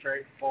pretty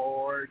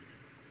straightforward.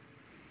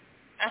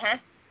 Uh-huh.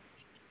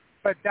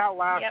 But that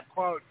last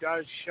quote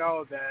does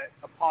show that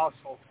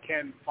apostles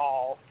can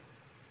fall.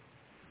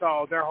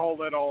 So their whole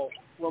little,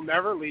 will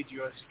never lead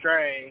you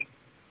astray.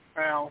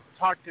 Well,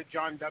 talk to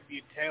John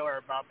W.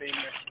 Taylor about being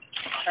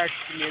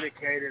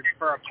excommunicated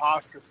for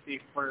apostasy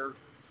for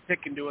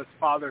sticking to his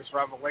father's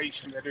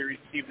revelation that he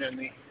received in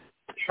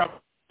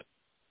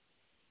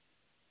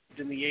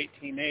the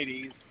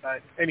 1880s.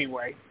 But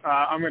anyway,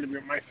 I'm going to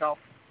mute myself.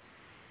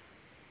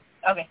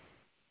 Okay.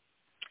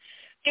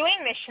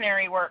 Doing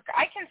missionary work.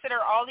 I consider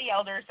all the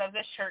elders of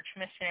this church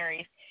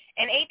missionaries.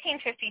 In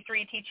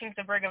 1853, Teachings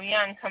of Brigham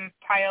Young,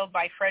 compiled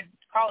by Fred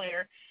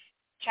Collier,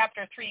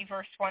 Chapter 3,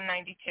 verse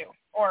 192,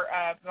 or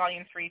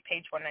Volume 3,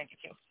 page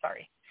 192,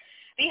 sorry.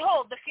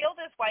 Behold, the field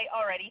is white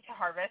already to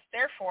harvest.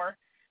 Therefore,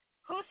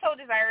 whoso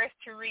desireth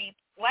to reap,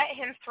 let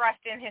him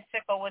thrust in his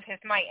sickle with his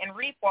might, and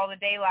reap while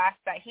the day lasts,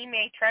 that he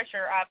may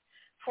treasure up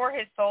for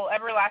his soul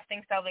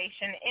everlasting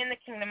salvation in the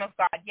kingdom of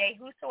God. Yea,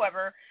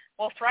 whosoever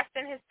will thrust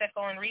in his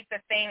sickle and reap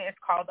the same is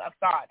called of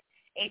God.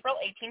 April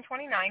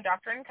 1829,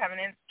 Doctrine and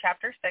Covenants,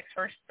 Chapter 6,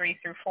 verse 3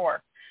 through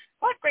 4.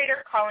 What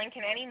greater calling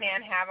can any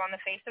man have on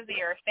the face of the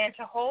earth than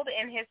to hold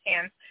in his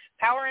hands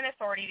power and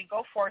authority to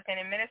go forth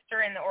and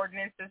administer in the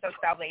ordinances of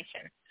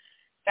salvation?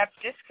 That's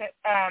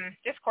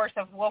Discourse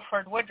of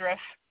Wilford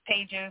Woodruff,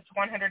 pages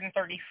 133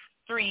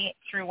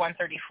 through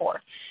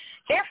 134.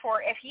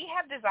 Therefore, if ye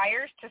have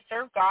desires to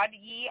serve God,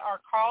 ye are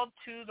called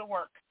to the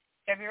work.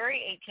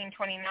 February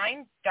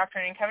 1829,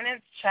 Doctrine and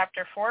Covenants,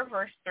 Chapter 4,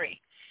 verse 3.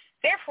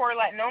 Therefore,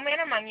 let no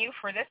man among you,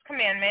 for this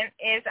commandment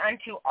is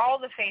unto all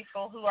the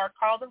faithful who are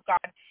called of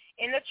God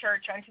in the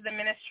church unto the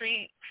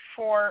ministry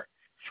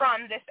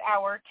from this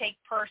hour take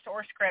purse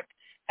or script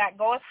that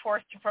goeth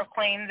forth to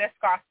proclaim this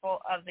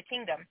gospel of the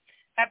kingdom.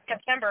 That's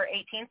September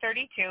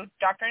 1832,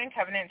 Doctrine and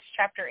Covenants,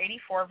 Chapter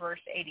 84,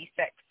 verse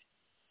 86.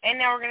 And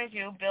now we're going to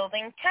do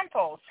building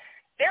temples.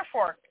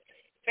 Therefore,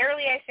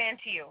 verily I say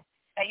unto you,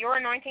 that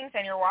your anointings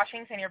and your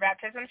washings and your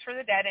baptisms for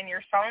the dead and your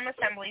solemn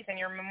assemblies and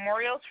your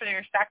memorials for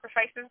your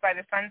sacrifices by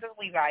the sons of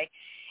Levi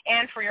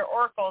and for your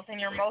oracles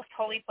in your most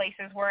holy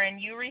places wherein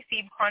you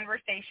receive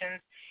conversations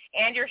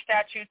and your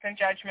statutes and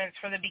judgments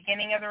for the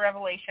beginning of the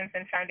revelations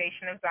and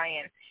foundation of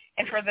Zion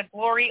and for the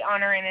glory,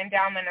 honor, and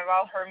endowment of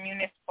all her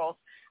municipals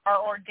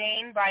are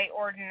ordained by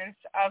ordinance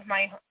of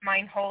my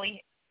holy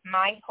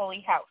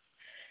house,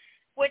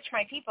 which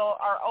my people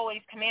are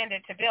always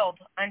commanded to build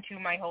unto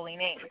my holy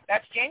name.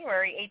 That's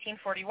January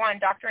 1841,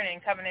 Doctrine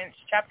and Covenants,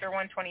 Chapter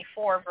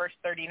 124, verse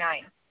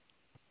 39.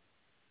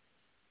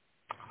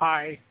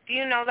 Hi. Do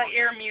you know that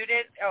you're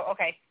muted? Oh,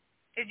 okay.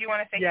 Did you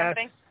want to say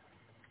something?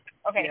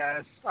 Okay.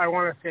 Yes, I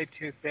want to say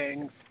two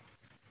things.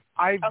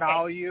 I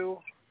value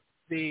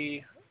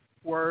the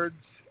words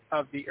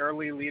of the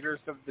early leaders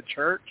of the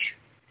church.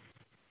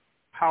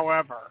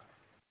 However,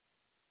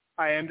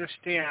 I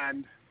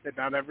understand that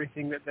not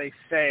everything that they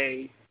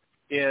say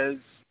is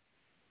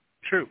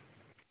true.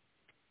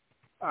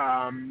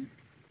 And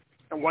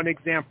one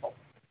example,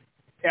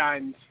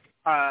 and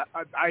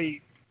I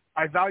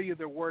value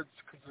their words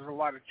because there's a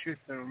lot of truth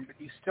in them, but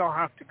you still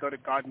have to go to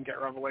God and get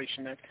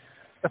revelation. And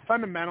the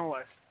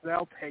fundamentalists,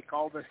 they'll take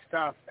all this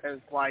stuff as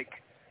like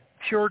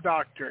pure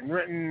doctrine,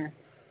 written,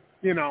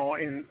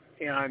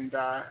 and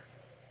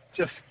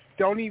just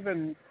don't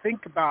even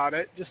think about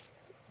it.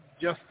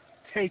 Just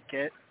take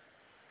it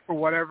for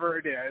whatever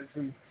it is,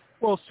 and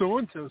well,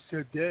 so-and-so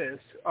said this.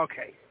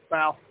 Okay,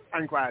 well,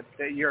 I'm glad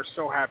that you're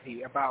so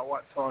happy about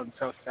what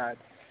so-and-so said.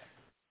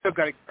 Still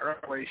got to get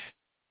revelation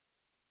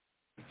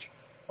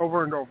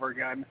over and over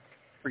again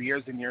for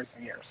years and years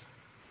and years.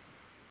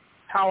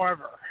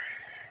 However,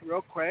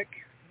 real quick,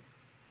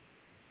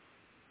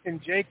 in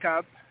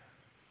Jacob,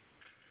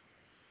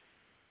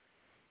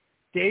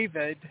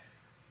 David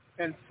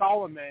and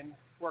Solomon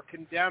were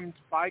condemned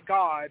by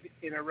God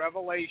in a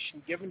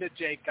revelation given to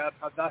Jacob,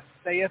 a thus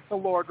saith the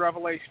Lord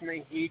revelation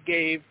that he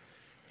gave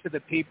to the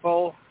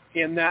people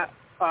in that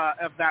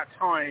of that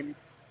time,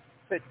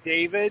 that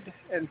David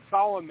and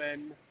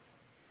Solomon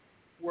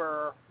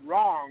were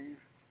wrong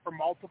for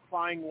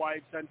multiplying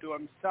wives unto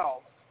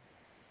himself.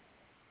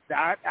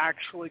 That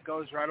actually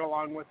goes right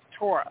along with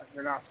Torah.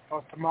 You're not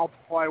supposed to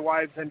multiply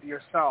wives unto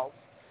yourselves.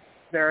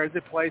 There is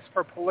a place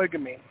for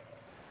polygamy,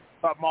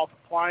 but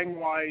multiplying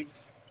wives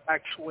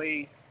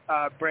actually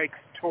breaks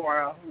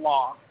Torah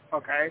law,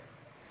 okay?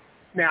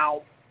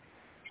 Now,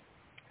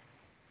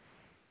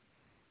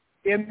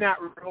 in that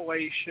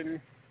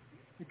revelation,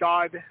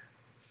 God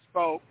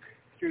spoke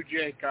through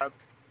Jacob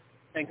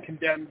and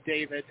condemned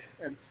David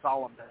and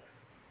Solomon.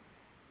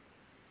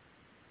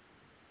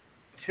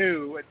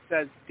 2, it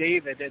says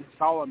David and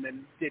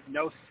Solomon did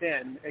no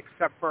sin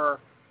except for,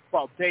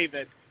 well,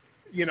 David,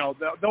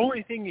 the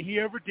only thing he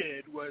ever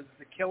did was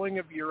the killing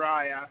of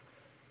Uriah,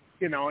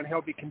 and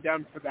he'll be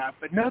condemned for that,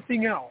 but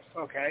nothing else,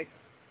 okay?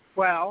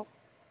 Well,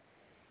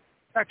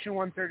 Section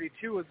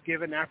 132 was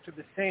given after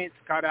the saints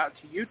got out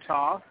to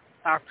Utah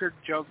after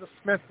Joseph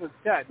Smith was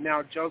dead.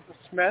 Now, Joseph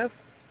Smith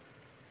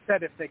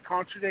said if they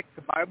contradict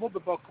the Bible, the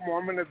Book of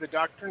Mormon, or the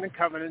Doctrine and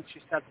Covenants,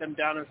 you set them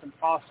down as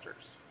imposters.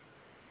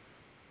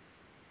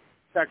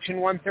 Section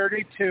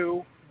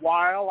 132,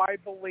 while I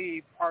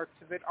believe parts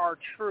of it are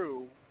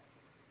true,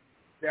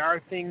 there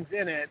are things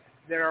in it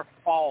that are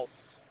false.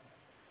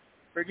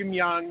 Brigham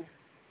Young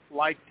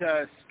liked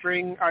to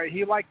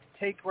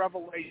take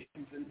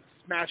revelations and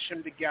smash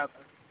them together.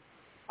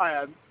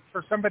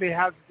 For somebody who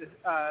has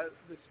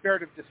the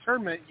spirit of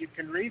discernment, you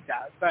can read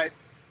that. But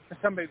for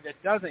somebody that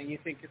doesn't, you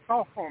think it's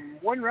all from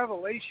one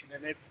revelation,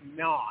 and it's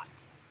not.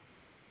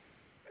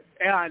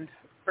 And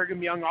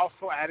Brigham Young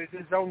also added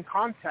his own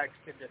context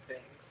into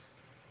things.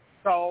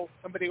 So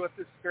somebody with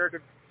the spirit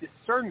of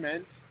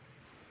discernment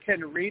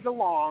can read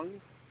along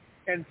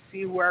and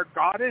see where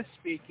God is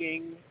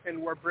speaking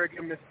and where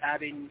Brigham is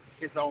adding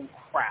his own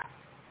craft.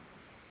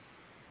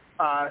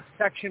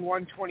 Section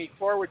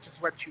 124, which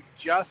is what you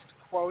just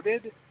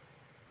quoted,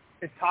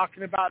 is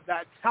talking about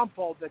that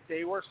temple that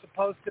they were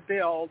supposed to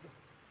build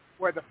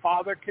where the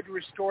Father could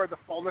restore the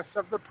fullness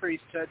of the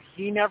priesthood.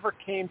 He never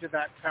came to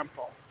that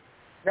temple.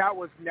 That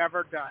was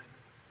never done.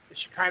 The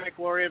Shekinah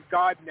glory of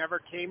God never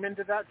came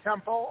into that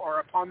temple or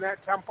upon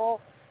that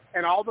temple.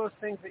 And all those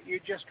things that you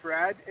just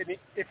read, and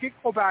if you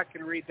go back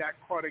and read that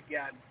quote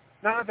again,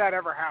 none of that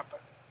ever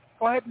happened.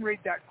 Go ahead and read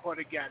that quote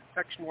again,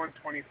 section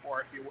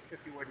 124, if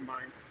you wouldn't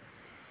mind.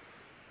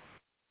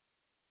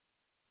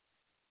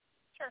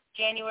 Sure.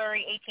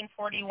 January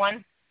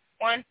 1841,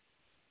 one.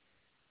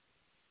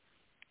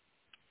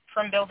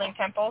 From building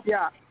temples?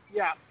 Yep.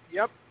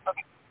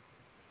 Okay.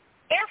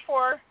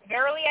 Therefore,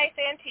 verily I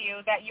say unto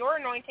you that your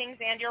anointings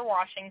and your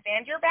washings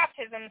and your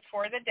baptisms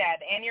for the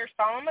dead and your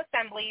solemn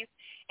assemblies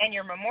and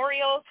your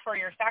memorials for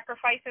your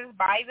sacrifices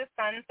by the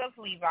sons of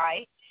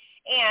Levi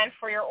and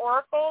for your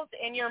oracles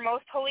in your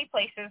most holy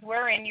places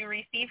wherein you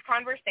receive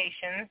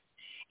conversations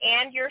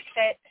and your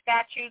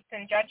statutes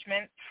and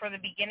judgments for the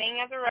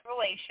beginning of the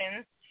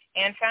revelations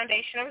and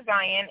foundation of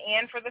Zion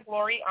and for the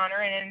glory,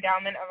 honor, and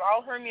endowment of all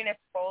her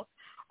municipals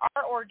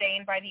are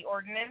ordained by the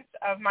ordinance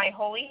of my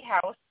holy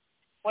house,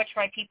 which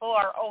my people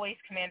are always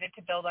commanded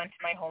to build unto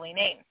my holy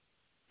name.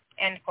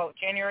 End quote.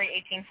 January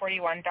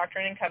 1841,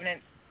 Doctrine and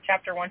Covenants,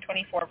 chapter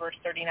 124, verse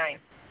 39.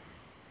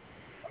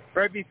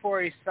 Right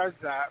before he says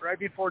that, right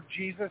before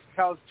Jesus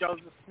tells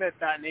Joseph Smith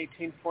that in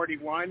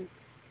 1841,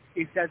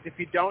 he says, if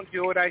you don't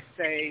do what I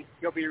say,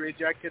 you'll be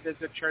rejected as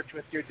a church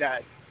with your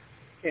dead.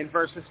 In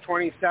verses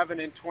 27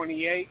 and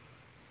 28,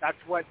 that's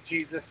what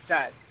Jesus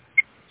said.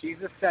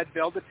 Jesus said,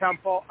 build a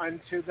temple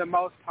unto the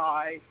Most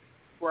High,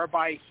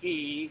 whereby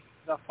he,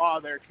 the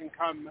Father, can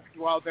come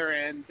dwell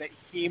therein, that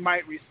he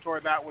might restore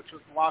that which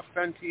was lost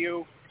unto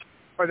you,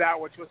 or that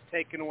which was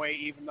taken away,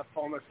 even the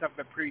fullness of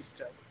the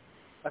priesthood.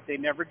 But they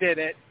never did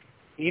it.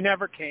 He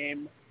never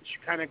came. The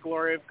Shekinah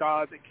glory of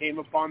God that came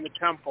upon the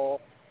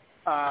temple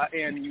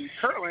in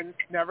Kirtland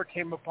never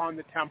came upon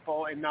the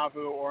temple in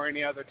Nauvoo or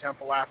any other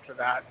temple after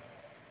that.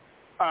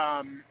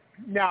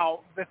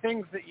 Now, the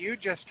things that you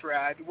just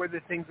read were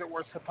the things that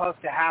were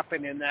supposed to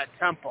happen in that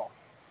temple,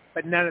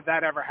 but none of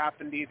that ever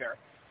happened either.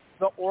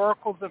 The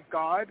oracles of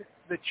God,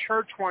 the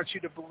church wants you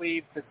to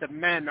believe that the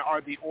men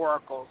are the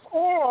oracles.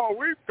 Oh,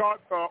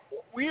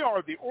 we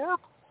are the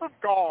oracles of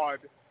God.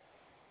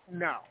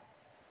 No.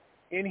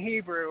 In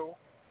Hebrew,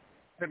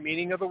 the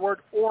meaning of the word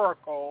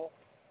oracle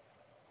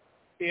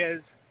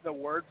is the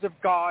words of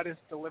God is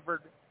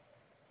delivered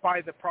by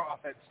the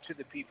prophets to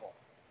the people.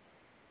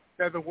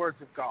 They're the words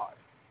of God.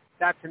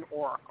 That's an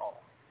oracle.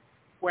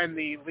 When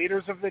the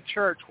leaders of the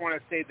church want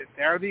to say that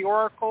they're the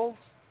oracles,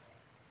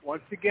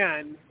 once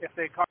again, if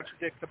they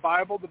contradict the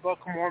Bible, the Book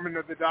of Mormon,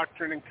 or the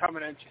Doctrine and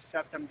Covenants, you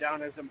set them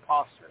down as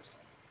imposters.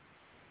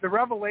 The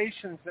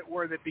revelations that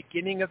were the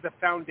beginning of the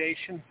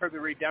foundation for the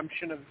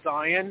redemption of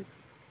Zion,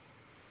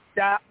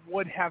 that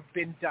would have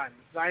been done.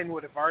 Zion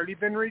would have already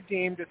been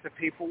redeemed if the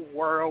people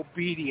were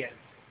obedient.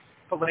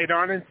 But later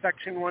on in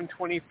section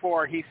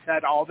 124, he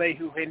said, all they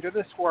who hinder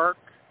this work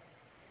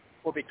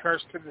will be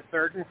cursed to the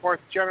third and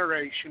fourth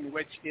generation,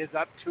 which is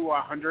up to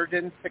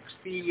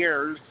 160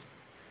 years.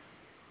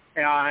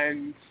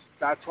 And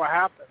that's what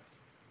happened.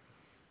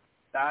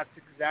 That's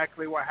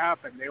exactly what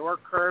happened. They were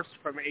cursed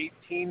from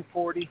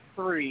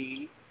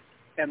 1843,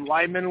 and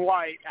Lyman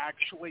White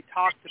actually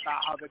talked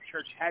about how the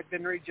church had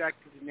been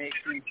rejected in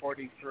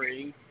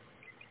 1843.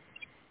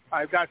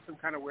 I've got some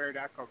kind of weird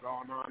echo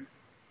going on.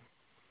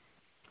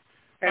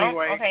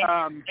 Anyway, okay.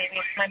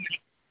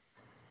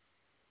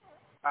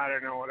 I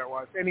don't know what it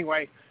was.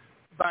 Anyway,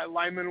 but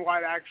Lyman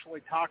White actually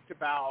talked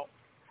about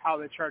how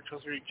the church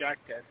was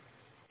rejected.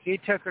 He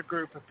took a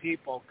group of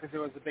people because it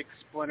was a big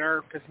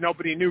splinter, because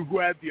nobody knew who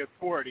had the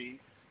authority.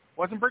 It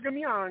wasn't Brigham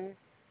Young. It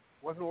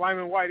wasn't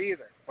Lyman White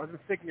either. It wasn't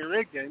Sidney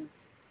Rigdon.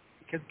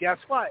 Because guess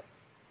what?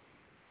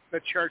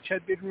 The church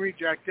had been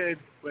rejected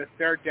with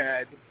their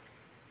dead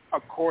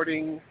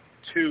according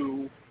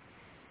to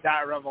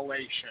that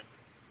revelation.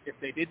 If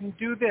they didn't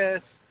do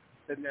this,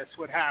 then this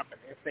would happen.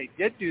 If they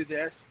did do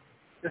this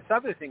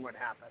other thing would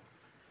happen.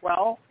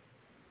 Well,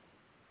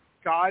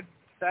 God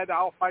said,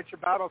 I'll fight your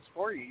battles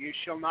for you. You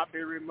shall not be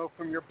removed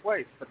from your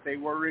place. But they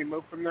were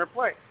removed from their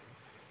place.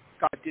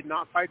 God did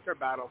not fight their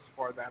battles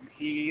for them.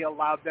 He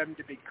allowed them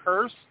to be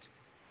cursed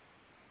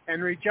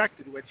and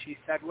rejected, which he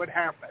said would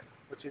happen,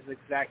 which is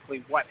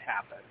exactly what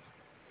happened.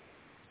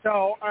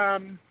 So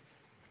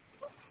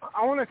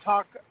I want to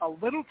talk a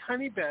little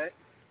tiny bit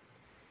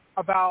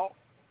about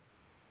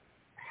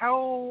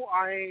how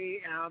I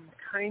am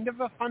kind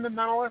of a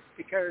fundamentalist,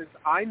 because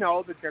I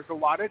know that there's a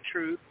lot of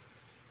truth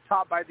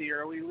taught by the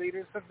early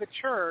leaders of the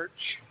church,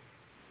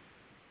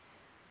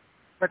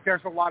 but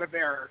there's a lot of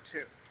error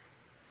too.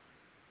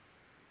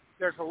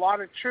 There's a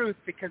lot of truth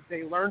because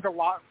they learned a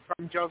lot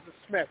from Joseph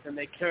Smith and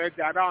they carried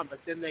that on, but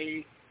then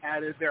they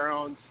added their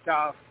own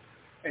stuff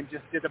and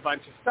just did a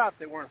bunch of stuff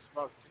they weren't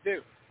supposed to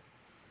do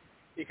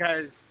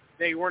because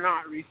they were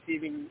not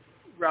receiving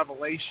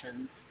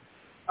revelations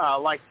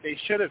like they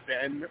should have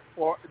been,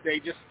 or they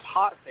just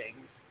taught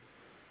things.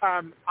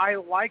 I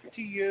like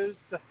to use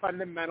the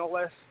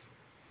fundamentalist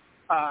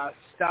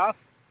stuff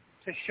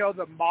to show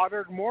the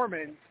modern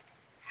Mormons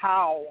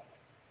how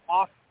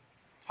off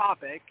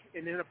topic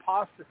and in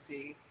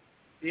apostasy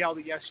the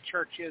LDS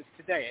Church is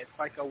today. It's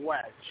like a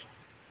wedge.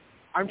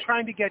 I'm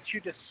trying to get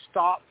you to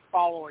stop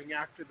following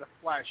after the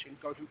flesh and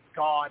go to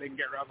God and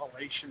get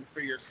revelation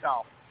for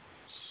yourself.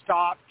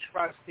 Stop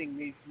trusting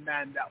these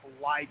men that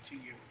lie to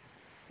you.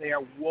 They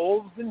are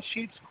wolves in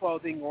sheep's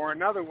clothing, or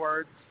in other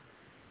words,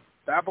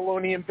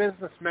 Babylonian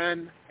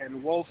businessmen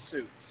in wolf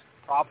suits.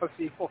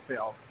 Prophecy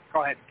fulfilled.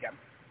 Go ahead, Kim.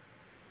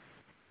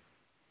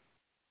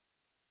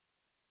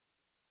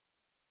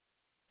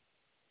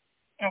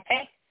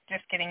 Okay,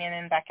 just getting in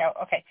and back out.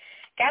 Okay,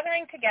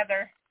 gathering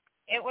together,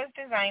 it was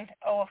designed,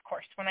 of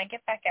course, when I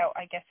get back out,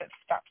 I guess it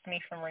stops me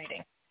from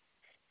reading.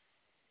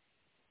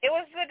 It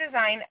was the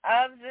design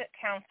of the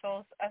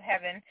councils of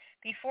heaven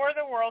before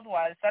the world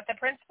was that the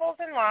principles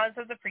and laws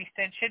of the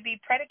priesthood should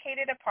be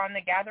predicated upon the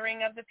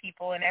gathering of the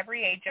people in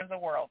every age of the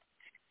world.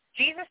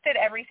 Jesus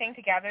did everything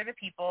to gather the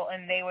people,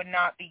 and they would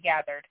not be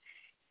gathered,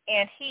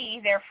 and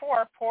he,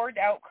 therefore, poured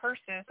out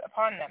curses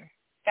upon them.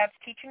 That's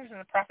Teachings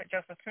of the Prophet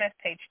Joseph Smith,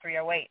 page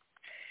 308.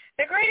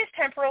 The greatest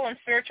temporal and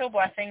spiritual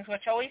blessings,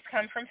 which always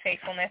come from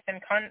faithfulness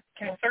and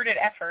concerted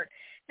effort,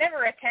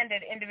 never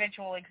attended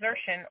individual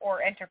exertion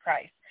or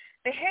enterprise.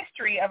 The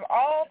history of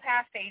all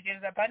past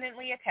ages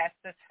abundantly attests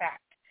this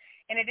fact.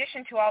 In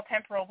addition to all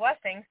temporal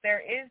blessings,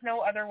 there is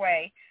no other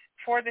way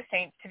for the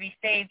saints to be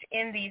saved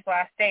in these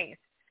last days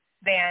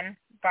than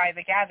by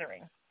the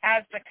gathering,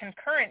 as the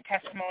concurrent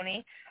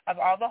testimony of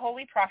all the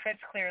holy prophets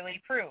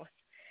clearly proves.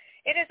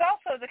 It is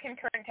also the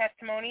concurrent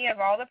testimony of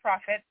all the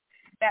prophets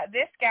that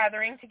this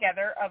gathering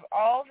together of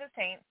all the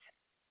saints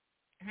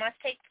must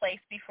take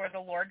place before the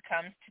Lord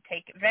comes to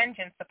take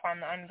vengeance upon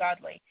the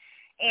ungodly,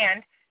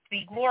 and to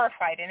be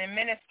glorified and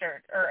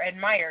administered or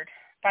admired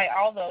by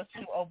all those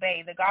who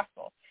obey the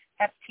gospel.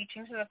 That's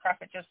Teachings of the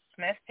Prophet Joseph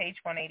Smith, page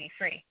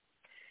 183.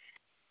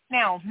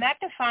 Now,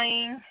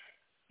 magnifying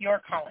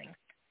your callings.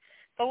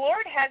 The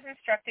Lord has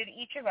instructed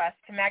each of us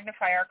to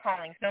magnify our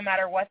callings, no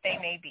matter what they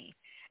may be,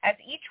 as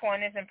each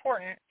one is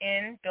important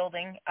in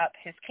building up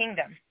his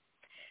kingdom.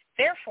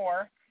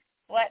 Therefore,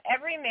 let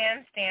every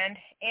man stand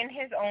in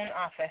his own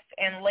office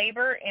and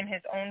labor in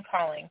his own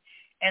calling,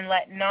 and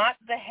let not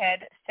the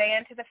head say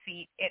unto the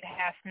feet, it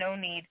hath no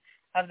need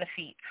of the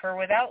feet. For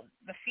without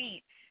the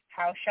feet,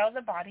 how shall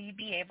the body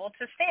be able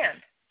to stand?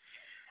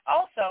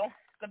 Also,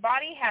 the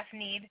body hath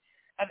need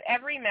of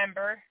every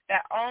member,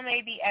 that all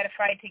may be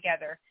edified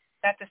together,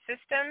 that the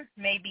system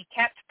may be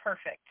kept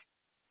perfect.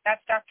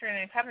 That's Doctrine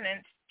and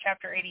Covenants,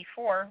 chapter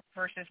 84,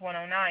 verses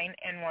 109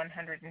 and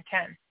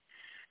 110.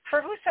 For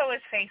whoso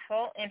is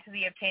faithful into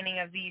the obtaining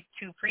of these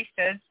two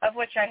priesthoods, of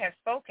which I have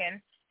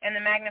spoken, and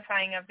the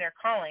magnifying of their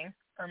calling,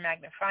 or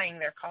magnifying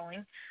their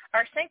calling,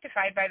 are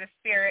sanctified by the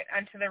Spirit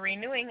unto the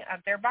renewing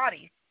of their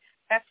bodies.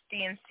 That's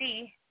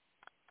D&C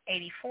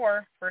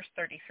 84, verse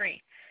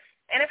 33.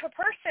 And if a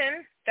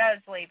person does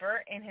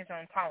labor in his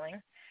own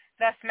calling,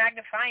 thus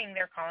magnifying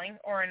their calling,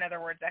 or in other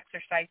words,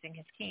 exercising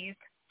his keys,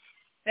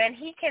 then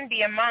he can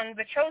be among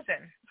the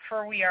chosen,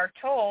 for we are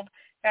told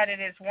that it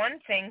is one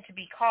thing to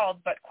be called,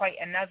 but quite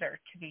another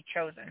to be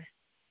chosen.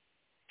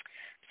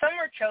 Some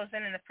were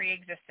chosen in the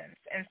pre-existence,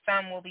 and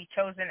some will be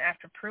chosen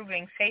after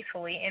proving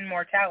faithfully in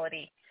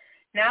mortality.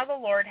 Now the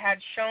Lord had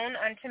shown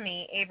unto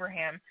me,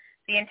 Abraham,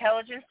 the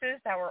intelligences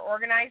that were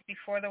organized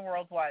before the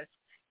world was,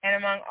 and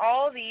among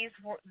all these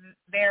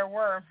there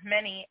were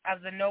many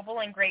of the noble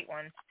and great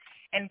ones,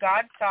 and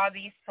God saw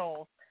these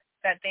souls,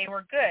 that they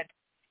were good,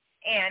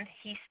 and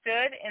he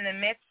stood in the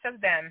midst of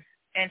them,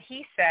 and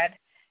he said,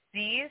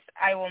 These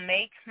I will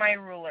make my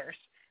rulers,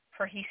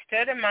 for he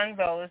stood among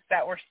those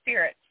that were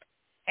spirits,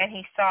 and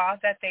he saw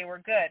that they were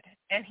good.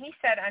 And he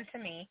said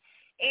unto me,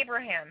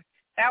 Abraham,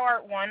 thou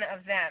art one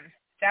of them.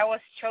 Thou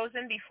wast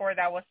chosen before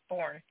thou wast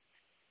born.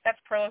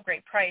 That's Pearl of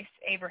Great Price,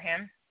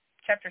 Abraham,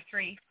 chapter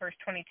 3, verse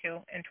 22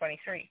 and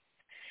 23.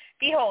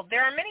 Behold,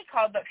 there are many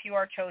called, but few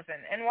are chosen.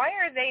 And why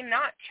are they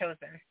not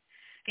chosen?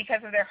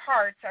 Because of their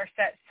hearts are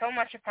set so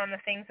much upon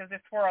the things of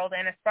this world,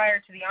 and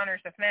aspire to the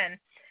honors of men,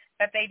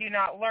 that they do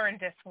not learn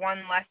this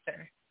one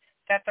lesson,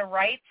 that the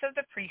rights of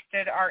the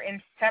priesthood are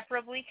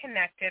inseparably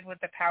connected with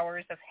the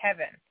powers of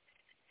heaven,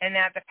 and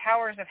that the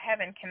powers of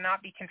heaven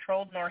cannot be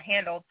controlled nor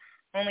handled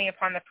only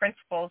upon the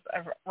principles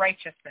of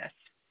righteousness.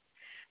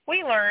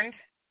 We learned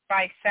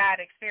by sad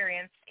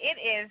experience, it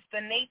is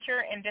the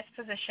nature and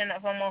disposition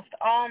of almost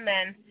all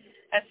men,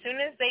 as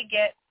soon as they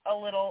get a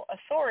little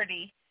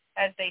authority,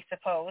 as they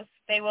suppose,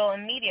 they will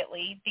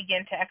immediately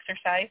begin to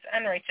exercise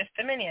unrighteous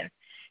dominion.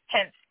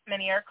 Hence,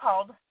 many are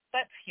called,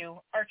 but few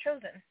are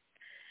chosen.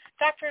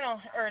 That's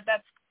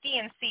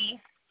D&C,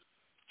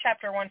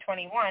 chapter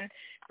 121,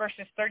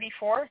 verses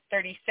 34,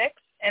 36,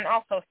 and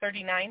also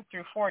 39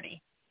 through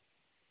 40.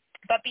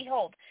 But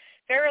behold,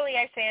 verily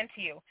I say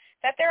unto you,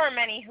 that there are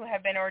many who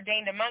have been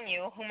ordained among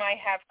you, whom I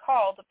have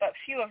called, but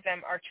few of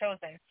them are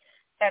chosen.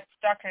 That's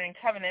Doctrine and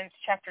Covenants,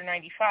 chapter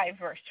 95,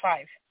 verse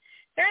 5.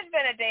 There has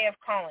been a day of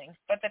calling,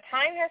 but the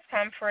time has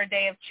come for a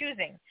day of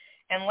choosing,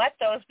 and let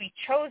those be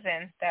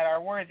chosen that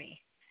are worthy.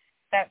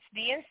 That's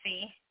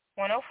D&C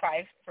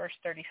 105, verse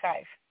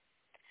 35.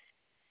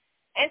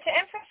 And to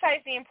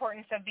emphasize the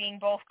importance of being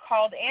both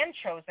called and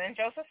chosen,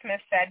 Joseph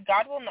Smith said,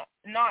 God will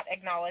not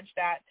acknowledge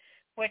that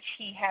which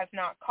he has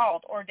not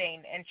called,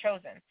 ordained, and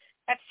chosen.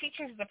 That's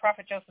Teachings of the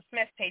Prophet Joseph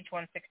Smith, page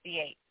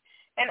 168.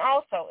 And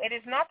also, it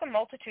is not the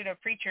multitude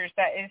of preachers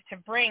that is to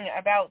bring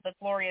about the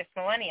glorious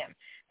millennium,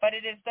 but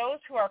it is those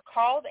who are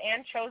called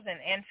and chosen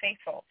and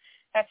faithful.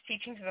 That's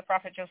Teachings of the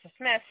Prophet Joseph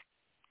Smith,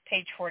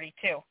 page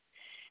 42.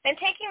 And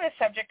taking the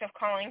subject of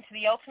calling to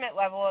the ultimate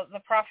level,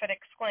 the prophet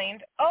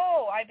exclaimed,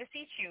 "Oh, I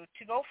beseech you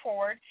to go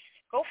forward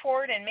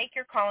and make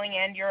your calling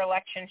and your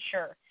election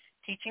sure."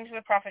 Teachings of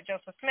the Prophet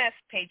Joseph Smith,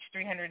 page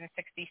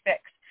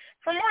 366.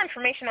 For more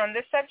information on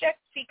this subject,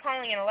 see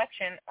Calling and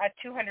Election, a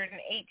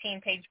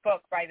 218-page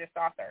book by this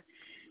author.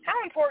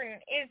 How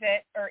important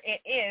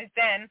it is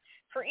then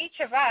for each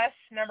of us,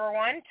 number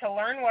one, to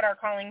learn what our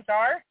callings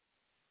are,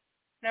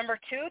 number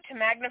two, to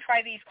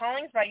magnify these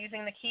callings by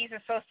using the keys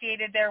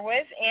associated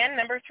therewith, and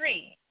number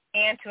three,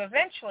 and to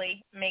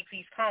eventually make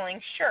these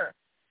callings sure,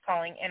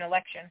 calling and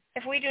election.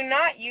 If we do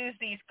not use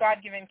these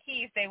God-given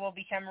keys, they will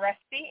become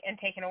rusty and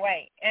taken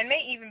away, and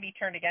may even be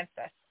turned against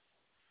us.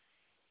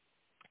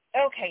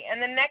 Okay,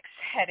 and the next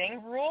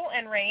heading, rule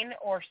and reign,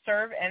 or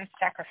serve and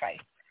sacrifice.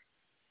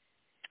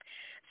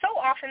 So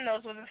often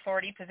those with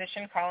authority,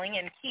 position, calling,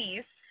 and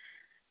keys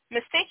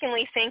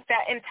mistakenly think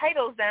that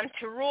entitles them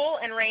to rule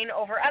and reign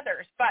over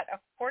others, but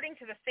according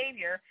to the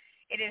Savior,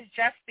 it is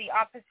just the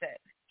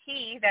opposite.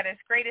 He that is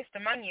greatest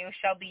among you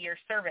shall be your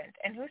servant,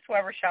 and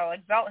whosoever shall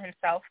exalt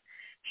himself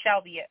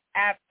shall be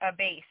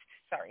abased.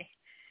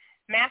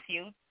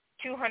 Matthew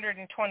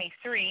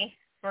 223,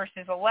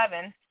 verses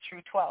 11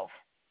 through 12.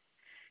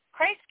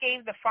 Christ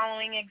gave the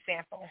following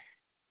example.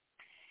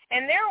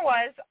 And there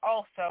was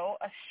also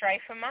a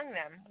strife among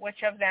them,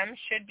 which of them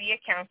should be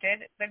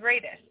accounted the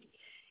greatest.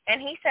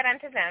 And he said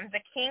unto them,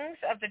 the kings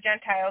of the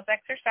Gentiles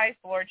exercise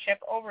lordship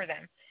over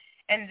them,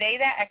 and they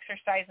that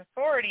exercise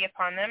authority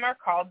upon them are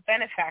called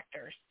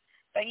benefactors.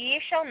 But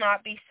ye shall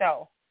not be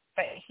so.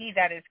 But he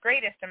that is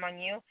greatest among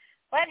you,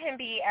 let him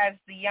be as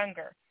the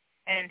younger,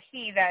 and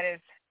he that is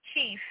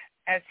chief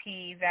as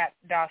he that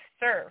doth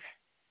serve.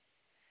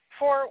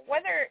 For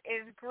whether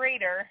is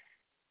greater,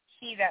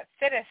 he that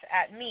sitteth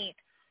at meat,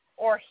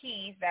 or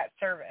he that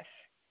serveth?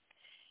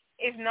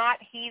 Is not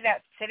he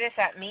that sitteth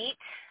at meat?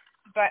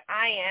 But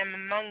I am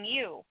among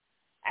you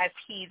as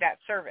he that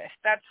serveth.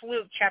 That's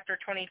Luke chapter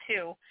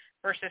 22,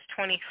 verses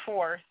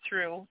 24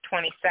 through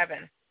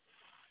 27.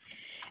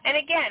 And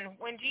again,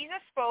 when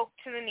Jesus spoke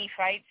to the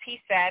Nephites,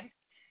 he said,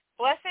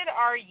 Blessed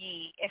are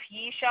ye, if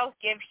ye shall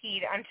give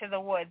heed unto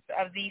the woods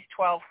of these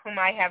 12, whom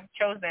I have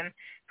chosen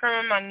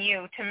from among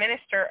you to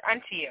minister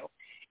unto you,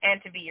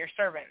 and to be your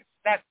servants.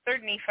 That's 3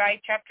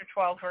 Nephi chapter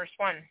 12, verse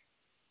 1.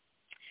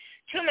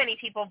 Too many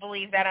people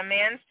believe that a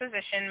man's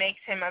position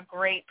makes him a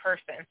great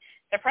person.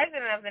 The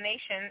president of the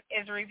nation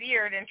is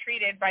revered and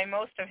treated by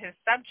most of his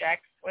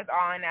subjects with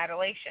awe and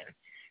adulation,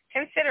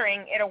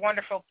 considering it a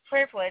wonderful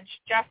privilege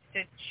just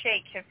to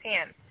shake his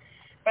hand.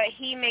 But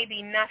he may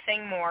be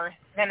nothing more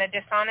than a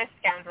dishonest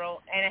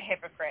scoundrel and a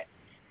hypocrite.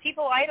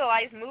 People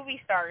idolize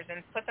movie stars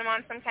and put them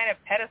on some kind of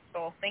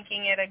pedestal,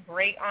 thinking it a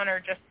great honor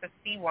just to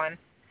see one.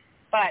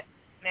 But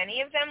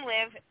many of them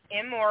live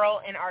immoral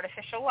and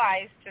artificial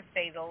lives, to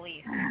say the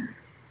least.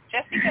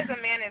 Just because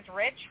a man is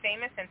rich,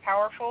 famous, and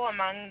powerful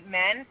among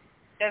men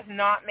does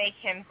not make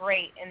him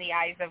great in the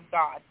eyes of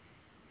God.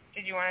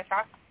 Did you want to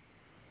talk?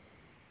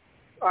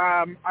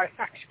 I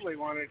actually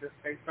wanted to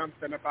say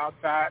something about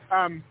that.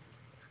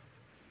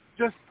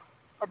 Just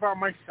about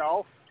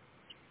myself.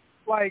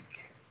 Like,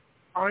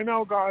 I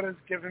know God has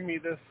given me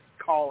this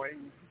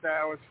calling that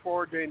I was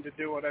foreordained to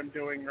do what I'm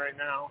doing right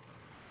now.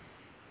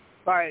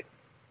 But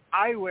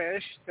I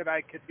wish that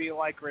I could be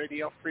like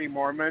Radio Free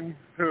Mormon,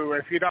 who,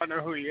 if you don't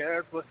know who he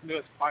is, listen to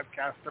his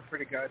podcast. They're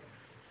pretty good.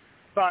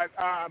 But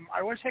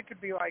I wish I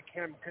could be like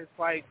him because,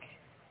 like,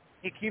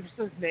 he keeps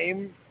his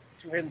name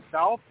to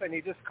himself, and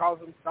he just calls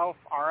himself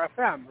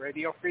RFM,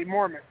 Radio Free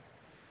Mormon.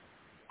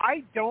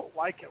 I don't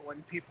like it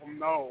when people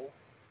know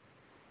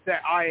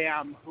that I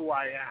am who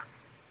I am.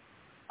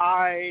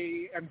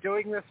 I am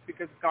doing this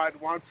because God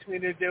wants me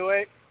to do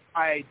it.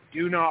 I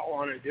do not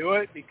want to do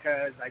it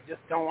because I just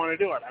don't want to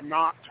do it. I'm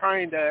not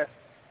trying to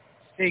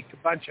seek a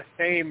bunch of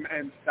fame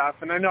and stuff,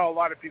 and I know a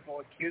lot of people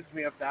accuse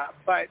me of that.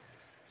 But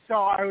so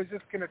I was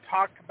just going to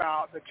talk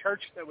about the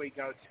church that we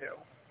go to.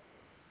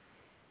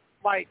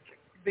 Like,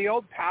 the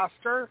old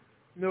pastor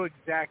knew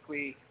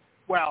exactly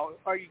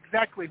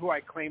who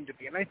I claimed to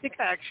be. And I think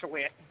I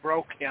actually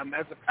broke him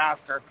as a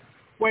pastor,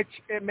 which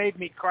it made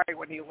me cry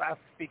when he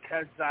left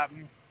because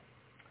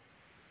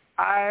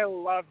I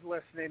loved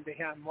listening to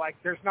him. Like,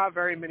 there's not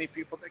very many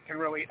people that can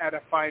really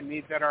edify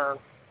me that are,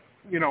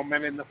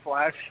 men in the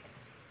flesh.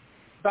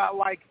 But,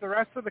 like, the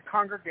rest of the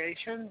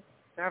congregation,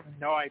 they have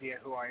no idea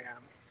who I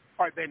am.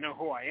 Or they know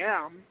who I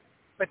am,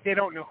 but they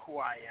don't know who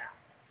I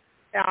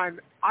am.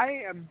 And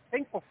I am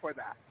thankful for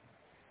that.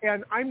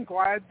 And I'm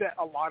glad that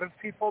a lot of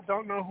people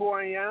don't know who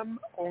I am,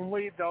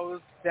 only those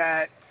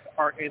that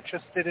are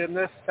interested in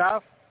this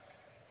stuff.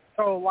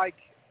 So, like,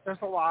 there's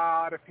a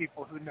lot of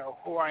people who know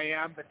who I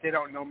am, but they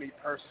don't know me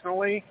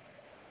personally.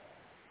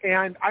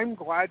 And I'm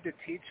glad to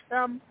teach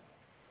them,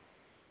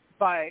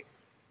 but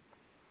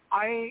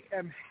I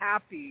am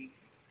happy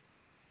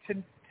to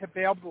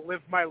be able to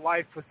live my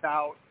life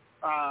without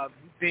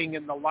being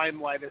in the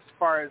limelight as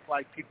far as,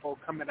 like, people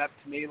coming up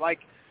to me. Like,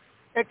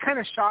 it kind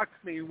of shocked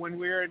me when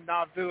we were in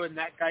Nauvoo and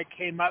that guy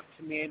came up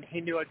to me and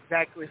he knew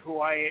exactly who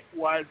I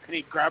was, and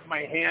he grabbed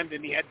my hand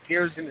and he had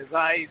tears in his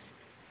eyes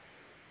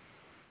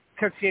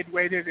because he had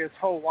waited his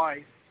whole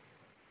life.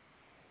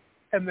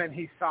 And then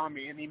he saw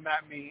me and he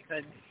met me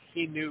and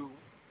he knew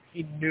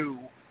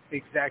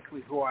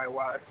exactly who I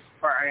was,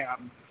 or I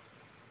am.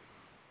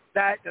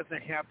 That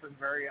doesn't happen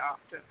very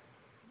often.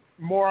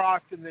 More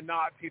often than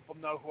not, people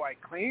know who I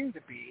claim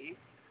to be,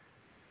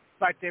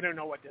 but they don't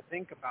know what to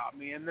think about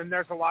me. And then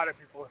there's a lot of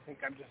people who think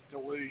I'm just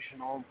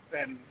delusional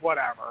and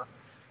whatever.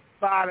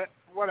 But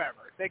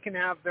whatever. They can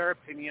have their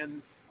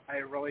opinions. I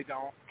really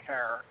don't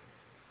care.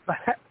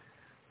 But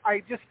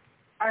I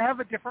have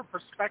a different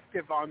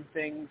perspective on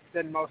things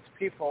than most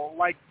people.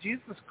 Like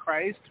Jesus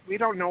Christ, we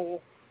don't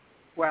know,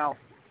 well,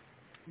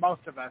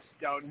 most of us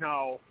don't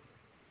know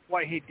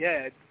what he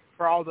did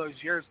for all those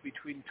years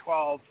between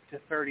 12 to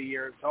 30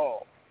 years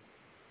old.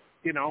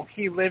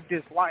 He lived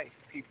his life.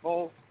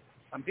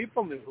 Some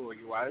people knew who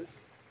he was,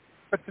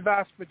 but the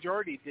vast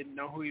majority didn't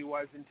know who he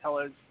was until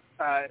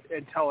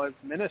his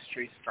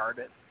ministry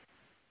started.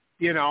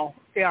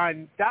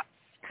 And that's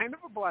kind of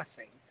a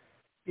blessing.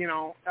 He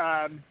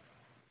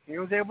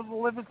was able to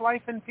live his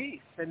life in peace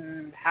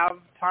and have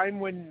time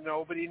when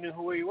nobody knew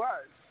who he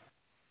was.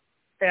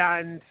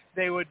 And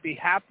they would be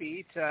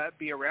happy to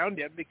be around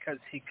him because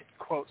he could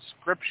quote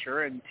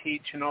scripture and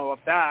teach and all of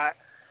that.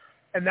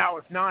 And that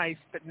was nice,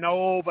 but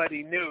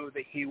nobody knew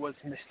that he was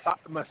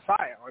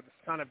Messiah or the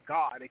Son of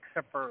God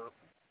except for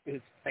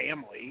his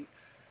family.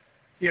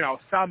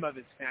 Some of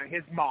his family,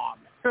 his mom.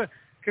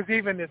 Because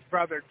even his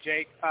brother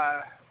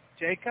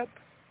Jacob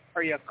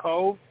or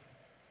Yaakov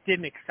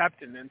didn't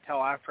accept him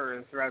until after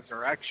his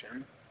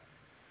resurrection.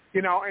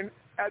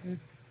 And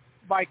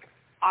like,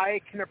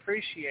 I can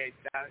appreciate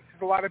that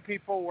because a lot of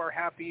people were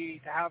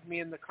happy to have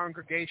me in the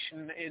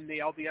congregation in the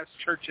LDS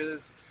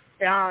churches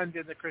and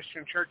in the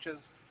Christian churches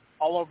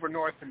all over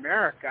North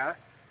America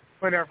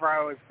whenever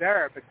I was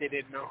there, but they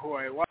didn't know who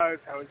I was.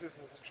 I was just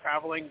a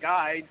traveling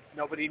guide.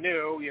 Nobody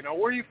knew,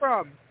 where are you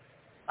from?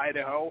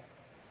 Idaho.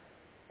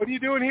 What are you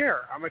doing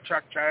here? I'm a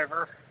truck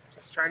driver,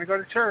 just trying to go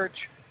to church,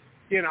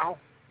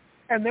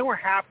 And they were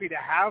happy to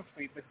have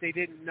me, but they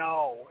didn't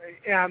know.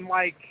 And,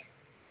 like,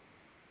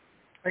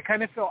 I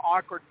kind of feel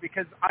awkward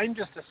because I'm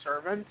just a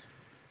servant.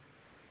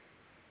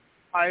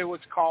 I was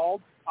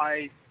called.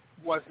 I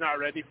was not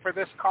ready for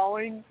this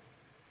calling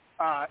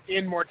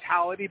in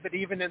mortality, but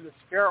even in the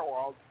spirit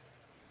world.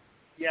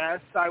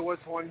 Yes, I was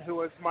one who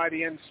was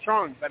mighty and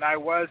strong, but I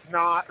was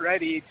not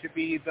ready to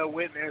be the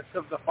witness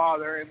of the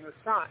Father and the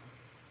Son.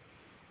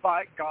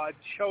 But God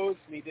chose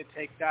me to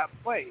take that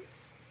place.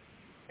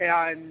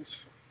 And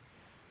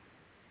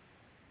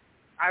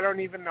I don't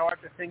even know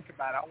what to think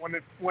about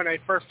it. When I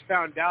first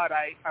found out,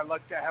 I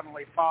looked at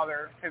Heavenly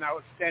Father, and I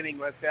was standing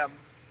with him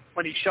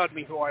when he showed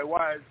me who I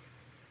was.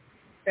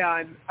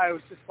 And I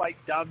was just, like,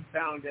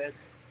 dumbfounded.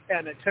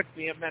 And it took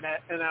me a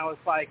minute, and I was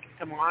like,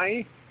 am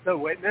I the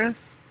witness?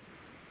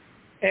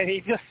 And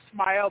he just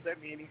smiled at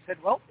me, and he said,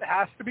 well, it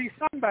has to be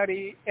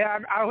somebody.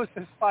 And I was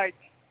just like,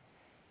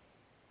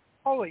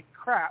 holy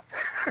crap.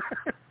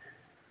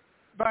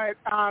 But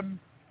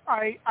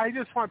I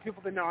just want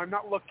people to know I'm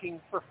not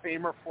looking for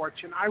fame or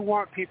fortune. I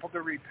want people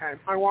to repent.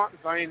 I want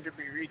Zion to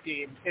be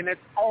redeemed. And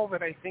it's all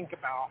that I think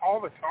about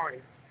all the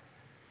time.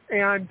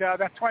 And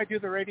that's why I do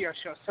the radio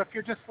show. So if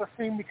you're just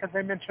listening because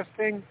I'm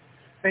interesting,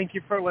 thank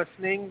you for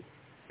listening.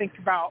 Think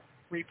about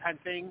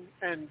repenting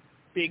and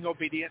being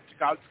obedient to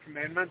God's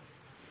commandments.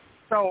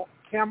 So,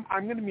 Kim,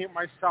 I'm going to mute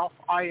myself.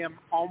 I am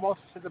almost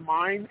to the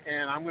mine,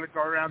 and I'm going to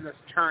go around this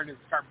turn and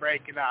start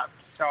breaking up.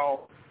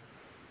 So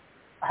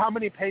how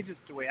many pages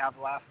do we have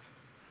left?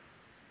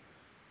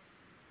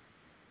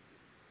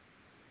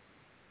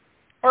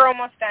 We're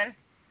almost done.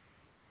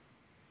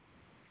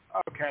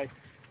 Okay.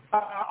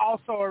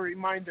 Also a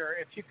reminder,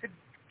 if you could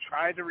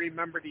try to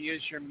remember to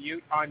use your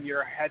mute on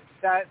your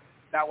headset,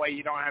 that way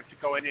you don't have to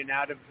go in and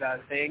out of the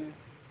thing,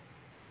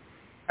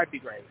 that'd be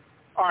great.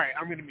 All right,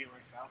 I'm going to mute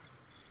myself.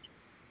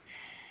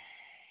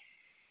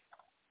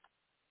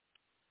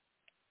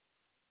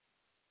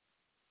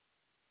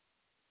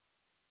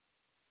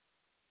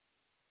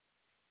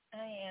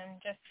 am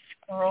just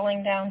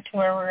scrolling down to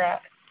where we're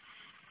at.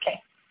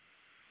 Okay.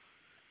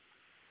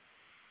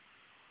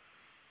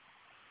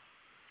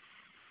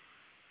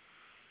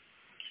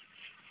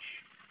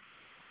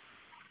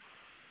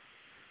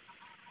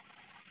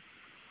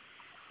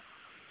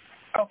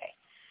 Okay.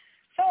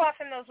 So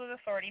often those with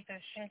authority,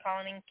 position,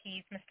 calling, and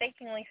keys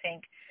mistakenly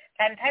think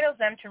that entitles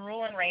them to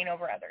rule and reign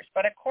over others.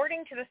 But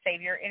according to the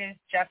Savior, it is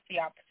just the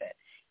opposite.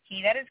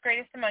 He that is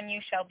greatest among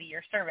you shall be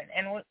your servant,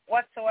 and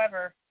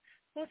whosoever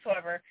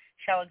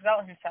shall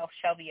exalt himself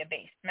shall be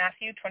abased.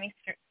 Matthew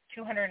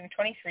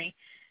 223,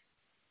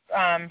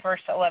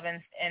 verse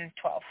 11 and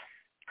 12.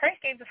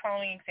 Christ gave the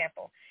following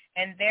example,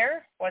 and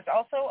there was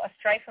also a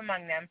strife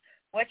among them,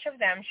 which of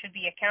them should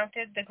be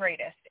accounted the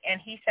greatest?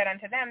 And he said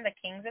unto them, the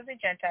kings of the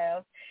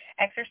Gentiles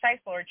exercise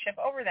lordship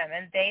over them,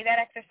 and they that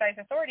exercise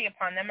authority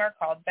upon them are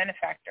called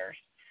benefactors.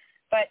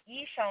 But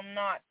ye shall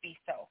not be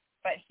so.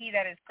 But he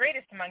that is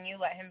greatest among you,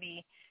 let him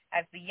be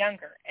as the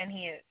younger, and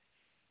he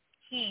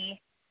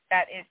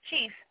that is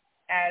chief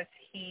as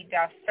he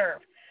doth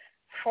serve.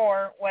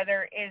 For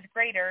whether is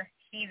greater,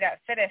 he that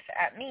sitteth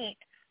at meat,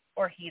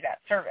 or he that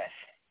serveth?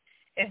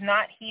 Is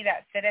not he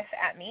that sitteth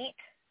at meat?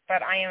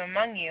 But I am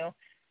among you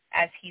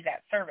as he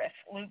that serveth.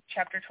 Luke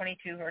chapter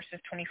 22, verses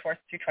 24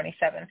 through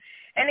 27.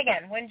 And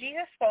again, when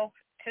Jesus spoke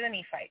to the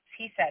Nephites,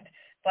 he said,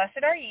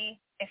 Blessed are ye,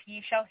 if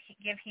ye shall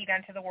give heed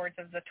unto the words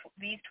of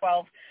these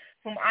 12,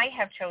 whom I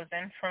have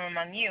chosen from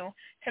among you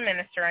to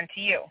minister unto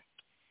you,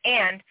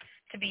 and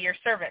to be your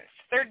servants.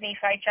 3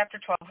 Nephi chapter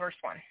 12, verse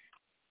 1.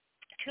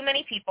 Too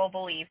many people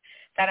believe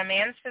that a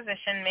man's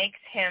position makes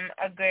him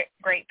a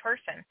great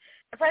person.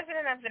 The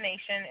president of the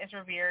nation is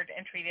revered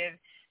and treated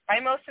by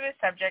most of his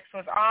subjects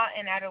with awe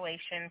and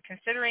adulation,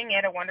 considering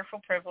it a wonderful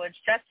privilege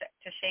just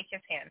to shake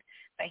his hand,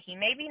 that he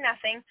may be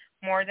nothing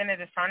more than a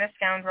dishonest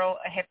scoundrel,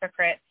 a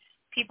hypocrite.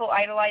 People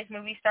idolize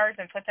movie stars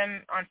and put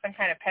them on some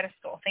kind of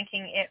pedestal,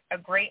 thinking it a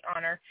great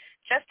honor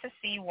just to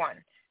see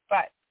one.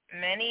 But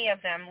many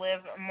of them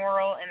live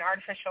moral and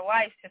artificial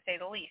lives, to say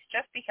the least.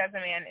 Just because a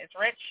man is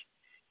rich,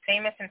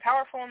 famous, and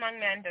powerful among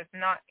men does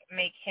not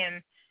make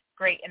him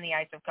great in the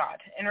eyes of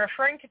God. In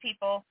referring to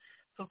people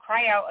who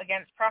cry out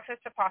against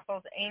prophets,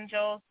 apostles,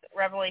 angels,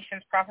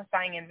 revelations,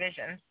 prophesying, and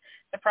visions,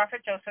 the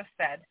prophet Joseph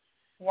said,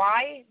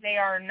 why they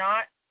are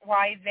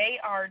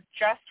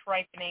just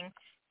ripening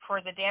for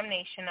the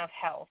damnation of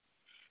hell.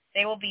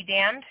 They will be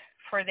damned,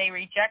 for they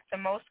reject the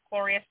most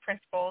glorious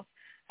principles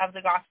of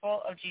the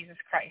gospel of Jesus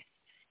Christ,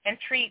 and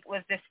treat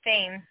with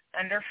disdain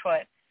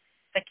underfoot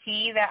the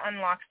key that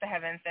unlocks the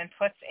heavens and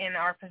puts in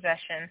our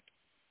possession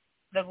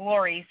the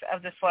glories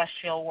of the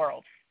celestial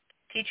world.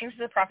 Teachings of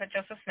the Prophet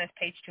Joseph Smith,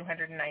 page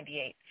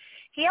 298.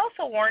 He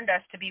also warned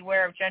us to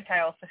beware of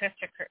Gentile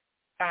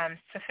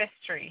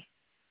sophistry,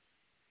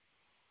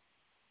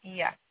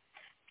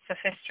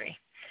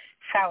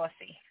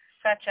 fallacy,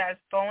 such as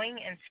bowing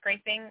and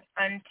scraping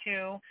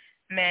unto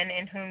men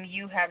in whom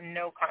you have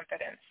no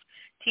confidence.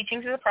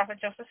 Teachings of the Prophet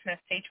Joseph Smith,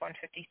 page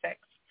 156.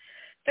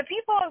 The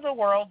people of the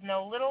world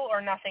know little or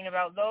nothing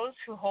about those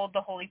who hold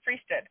the Holy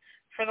Priesthood,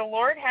 for the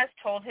Lord has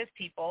told his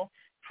people,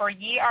 for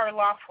ye are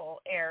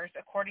lawful heirs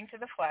according to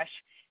the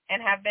flesh,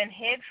 and have been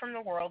hid from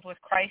the world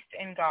with Christ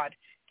in God.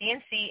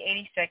 D&C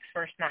 86,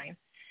 verse 9.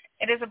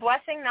 It is a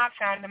blessing not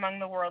found among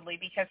the worldly,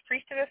 because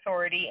priesthood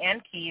authority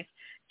and keys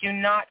do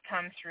not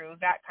come through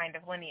that kind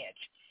of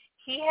lineage.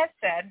 He has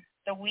said,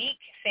 the weak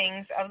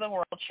things of the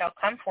world shall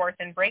come forth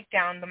and break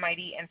down the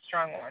mighty and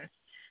strong ones.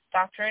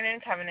 Doctrine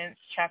and Covenants,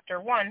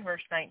 chapter 1,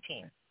 verse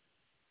 19.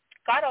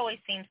 God always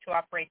seems to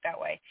operate that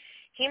way.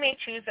 He may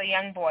choose a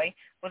young boy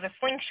with a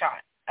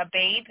slingshot, a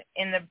babe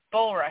in the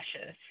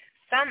bulrushes,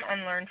 some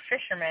unlearned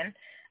fisherman,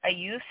 a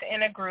youth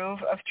in a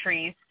grove of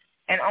trees,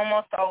 and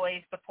almost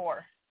always the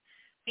poor.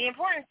 The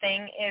important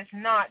thing is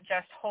not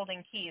just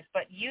holding keys,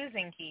 but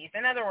using keys.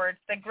 In other words,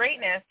 the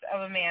greatness of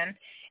a man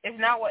is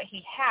not what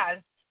he has,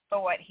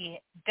 but what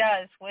he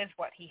does with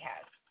what he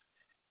has.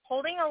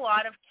 Holding a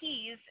lot of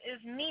keys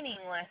is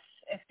meaningless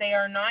if they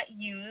are not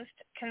used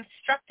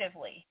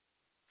constructively,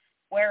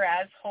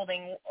 whereas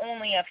holding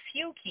only a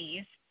few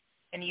keys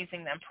and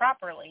using them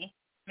properly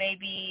may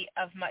be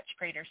of much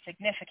greater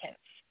significance.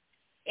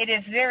 It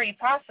is very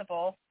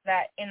possible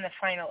that in the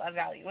final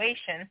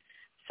evaluation,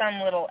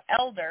 some little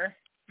elder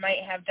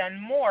might have done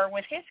more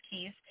with his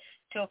keys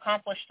to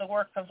accomplish the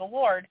work of the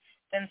Lord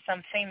than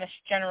some famous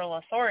general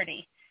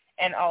authority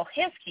and all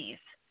his keys.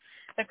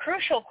 The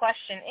crucial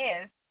question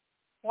is,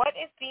 what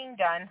is being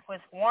done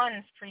with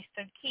one's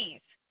priesthood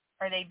keys?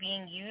 Are they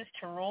being used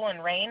to rule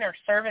and reign or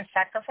serve and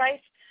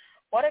sacrifice?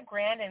 What a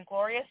grand and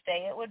glorious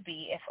day it would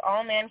be if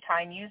all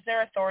mankind used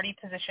their authority,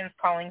 positions,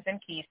 callings, and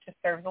keys to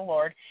serve the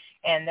Lord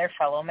and their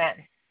fellow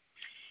men.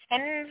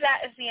 And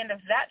that is the end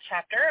of that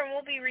chapter, and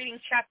we'll be reading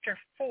chapter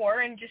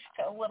 4 in just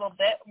a little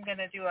bit. I'm going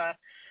to do a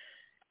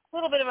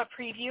little bit of a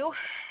preview.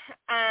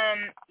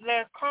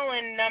 The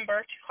call-in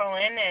number to call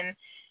in and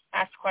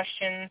ask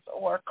questions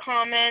or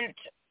comment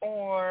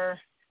or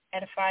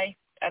edify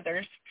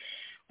others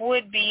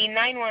would be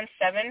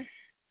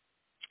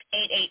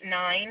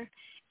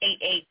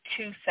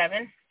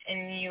 917-889-8827.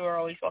 And you are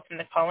always welcome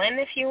to call in.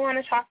 If you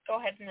want to talk, go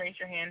ahead and raise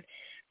your hand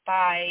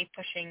by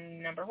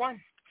pushing number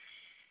 1.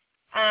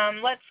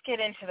 Let's get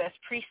into this.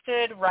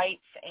 Priesthood,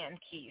 Rights, and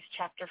Keys,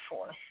 Chapter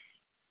 4.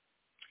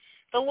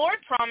 The Lord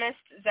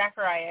promised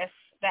Zacharias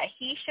that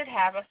he should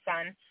have a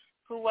son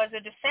who was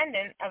a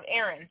descendant of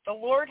Aaron, the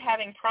Lord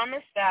having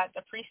promised that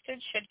the priesthood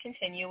should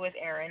continue with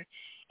Aaron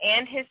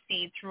and his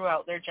seed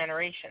throughout their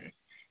generations.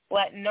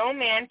 Let no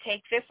man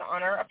take this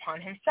honor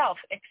upon himself,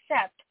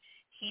 except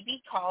he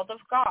be called of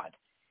God,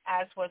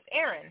 as was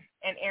Aaron,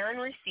 and Aaron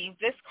received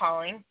this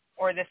calling,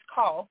 or this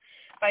call,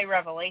 by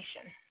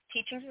revelation.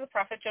 Teachings of the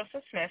Prophet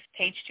Joseph Smith,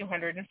 page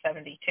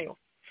 272.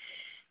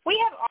 We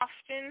have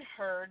often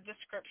heard the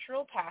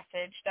scriptural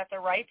passage that the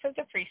rights of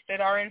the priesthood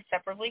are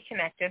inseparably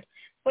connected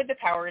with the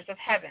powers of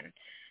heaven.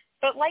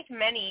 But like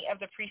many of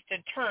the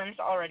priesthood terms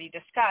already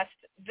discussed,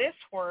 this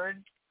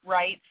word,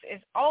 rights,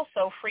 is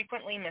also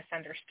frequently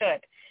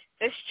misunderstood.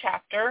 This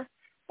chapter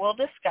will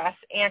discuss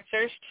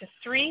answers to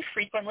 3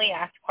 frequently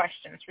asked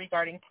questions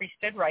regarding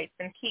priesthood rights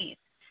and keys.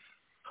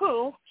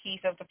 Who,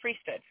 keys of the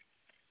priesthood?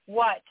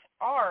 What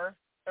are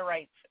the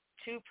rights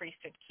to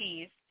priesthood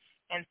keys?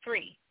 And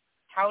 3,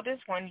 how does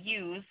one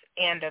use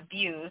and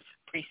abuse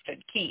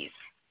priesthood keys?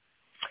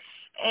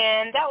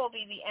 And that will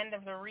be the end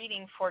of the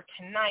reading for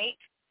tonight.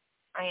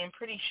 I am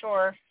pretty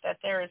sure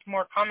that there is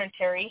more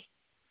commentary,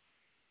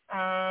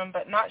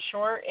 but not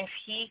sure if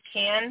he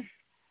can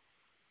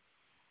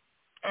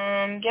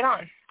get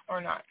on or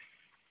not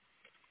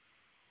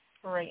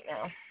right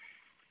now.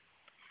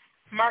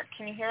 Mark,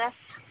 can you hear us?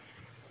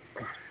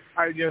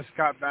 I just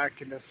got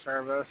back into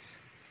service.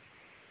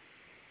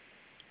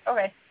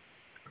 Okay.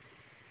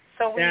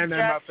 So we and just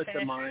I'm up at finished.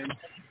 the mine.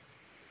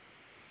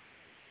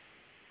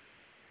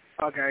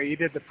 Okay, you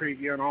did the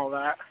preview and all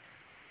that.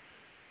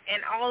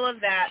 And all of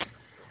that.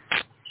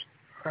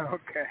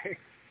 Okay.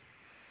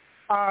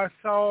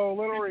 So a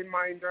little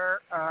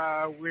reminder,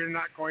 we're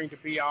not going to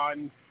be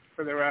on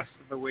for the rest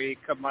of the week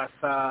unless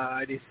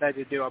I decide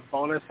to do a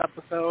bonus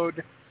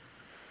episode.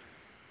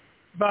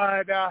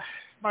 But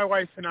my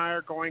wife and I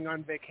are going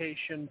on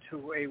vacation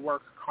to a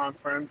work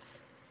conference.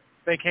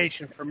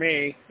 Vacation for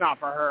me, not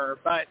for her,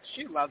 but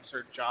she loves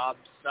her job,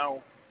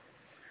 so,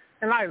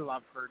 and I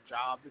love her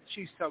job, and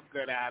she's so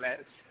good at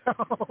it.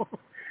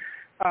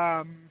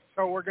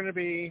 So we're going to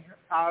be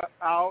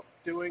out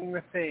doing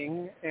the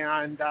thing,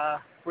 and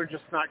we're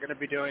just not going to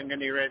be doing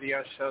any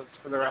radio shows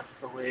for the rest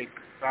of the week.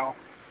 So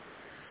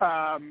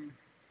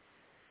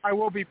I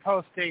will be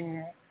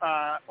posting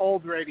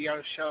old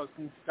radio shows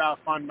and stuff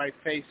on my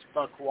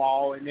Facebook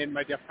wall and in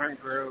my different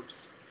groups.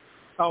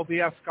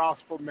 LDS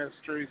Gospel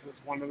Mysteries is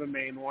one of the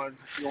main ones.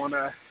 If you want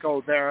to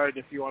go there and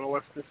if you want to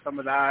listen to some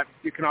of that,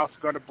 you can also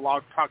go to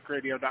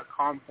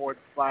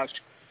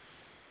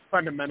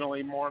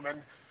blogtalkradio.com/fundamentally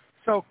Mormon.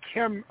 So,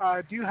 Kim,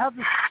 do you have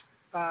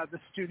the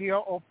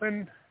studio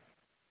open?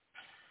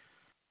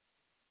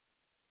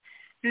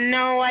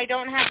 No, I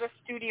don't have the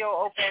studio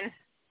open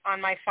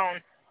on my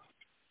phone.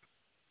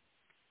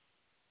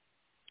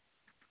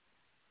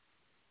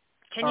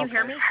 Can you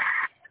hear me?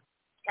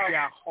 Oh,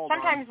 yeah, hold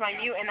sometimes on. my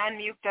mute and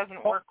unmute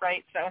doesn't work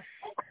right, so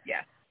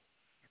yeah.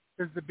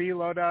 Is the B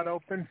loadout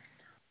open?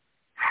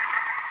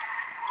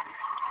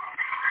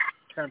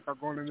 Okay, I'm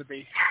going in the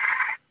B.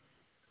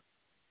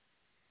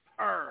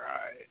 All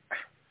right.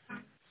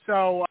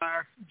 So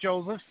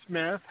Joseph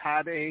Smith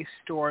had a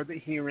store that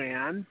he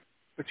ran,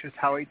 which is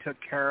how he took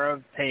care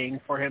of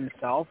paying for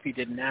himself. He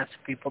didn't ask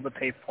people to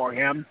pay for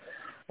him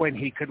when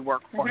he could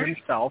work for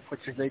himself,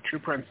 which is a true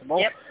principle.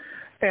 Yep.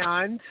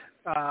 And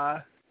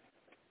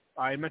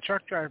I'm a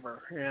truck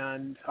driver,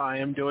 and I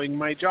am doing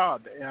my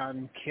job.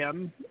 And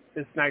Kim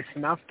is nice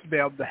enough to be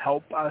able to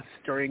help us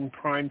during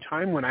prime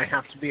time when I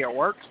have to be at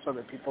work so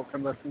that people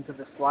can listen to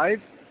this live.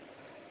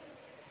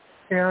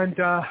 And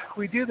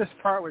we do this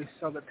partly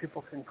so that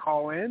people can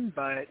call in,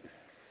 but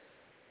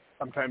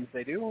sometimes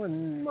they do,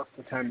 and most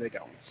of the time they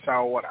don't.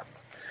 So whatever.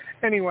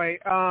 Anyway,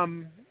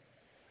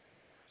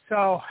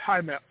 so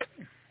I'm at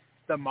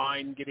the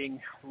mine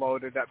getting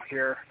loaded up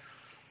here.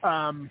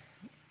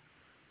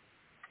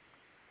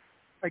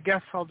 I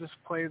guess I'll just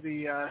play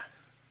the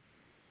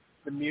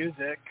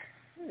music,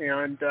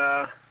 and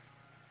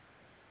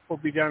we'll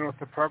be done with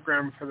the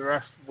program for the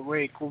rest of the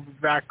week. We'll be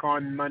back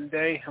on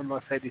Monday,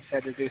 unless I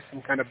decide to do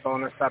some kind of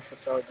bonus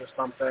episode or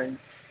something.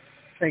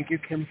 Thank you,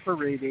 Kim, for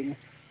reading.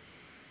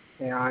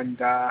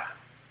 And,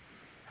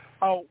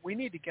 we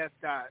need to get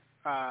that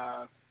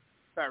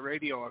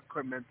radio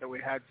equipment that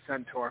we had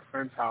sent to our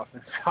friend's house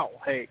in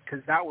Salt Lake,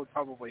 because that would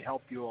probably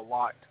help you a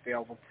lot to be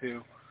able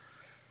to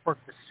work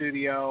the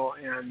studio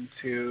and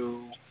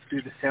to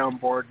do the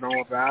soundboard and all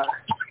of that.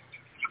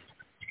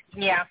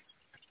 Yeah.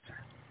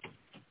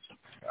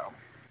 So,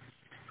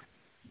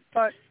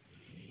 but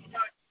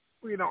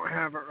we don't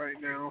have it right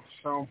now,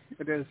 so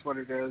it is what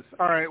it is.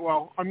 All right,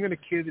 well, I'm going to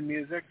cue the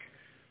music.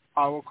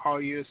 I will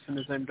call you as soon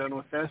as I'm done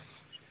with this.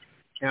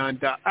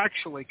 And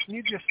actually, can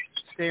you just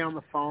stay on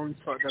the phone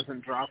so it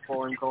doesn't drop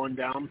while I'm going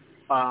down?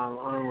 I'm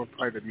going to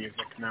play the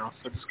music now,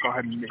 so just go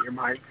ahead and mute your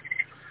mic.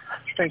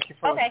 Thank you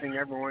for listening,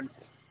 everyone.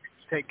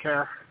 Take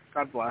care.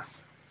 God bless,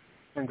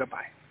 and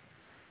goodbye.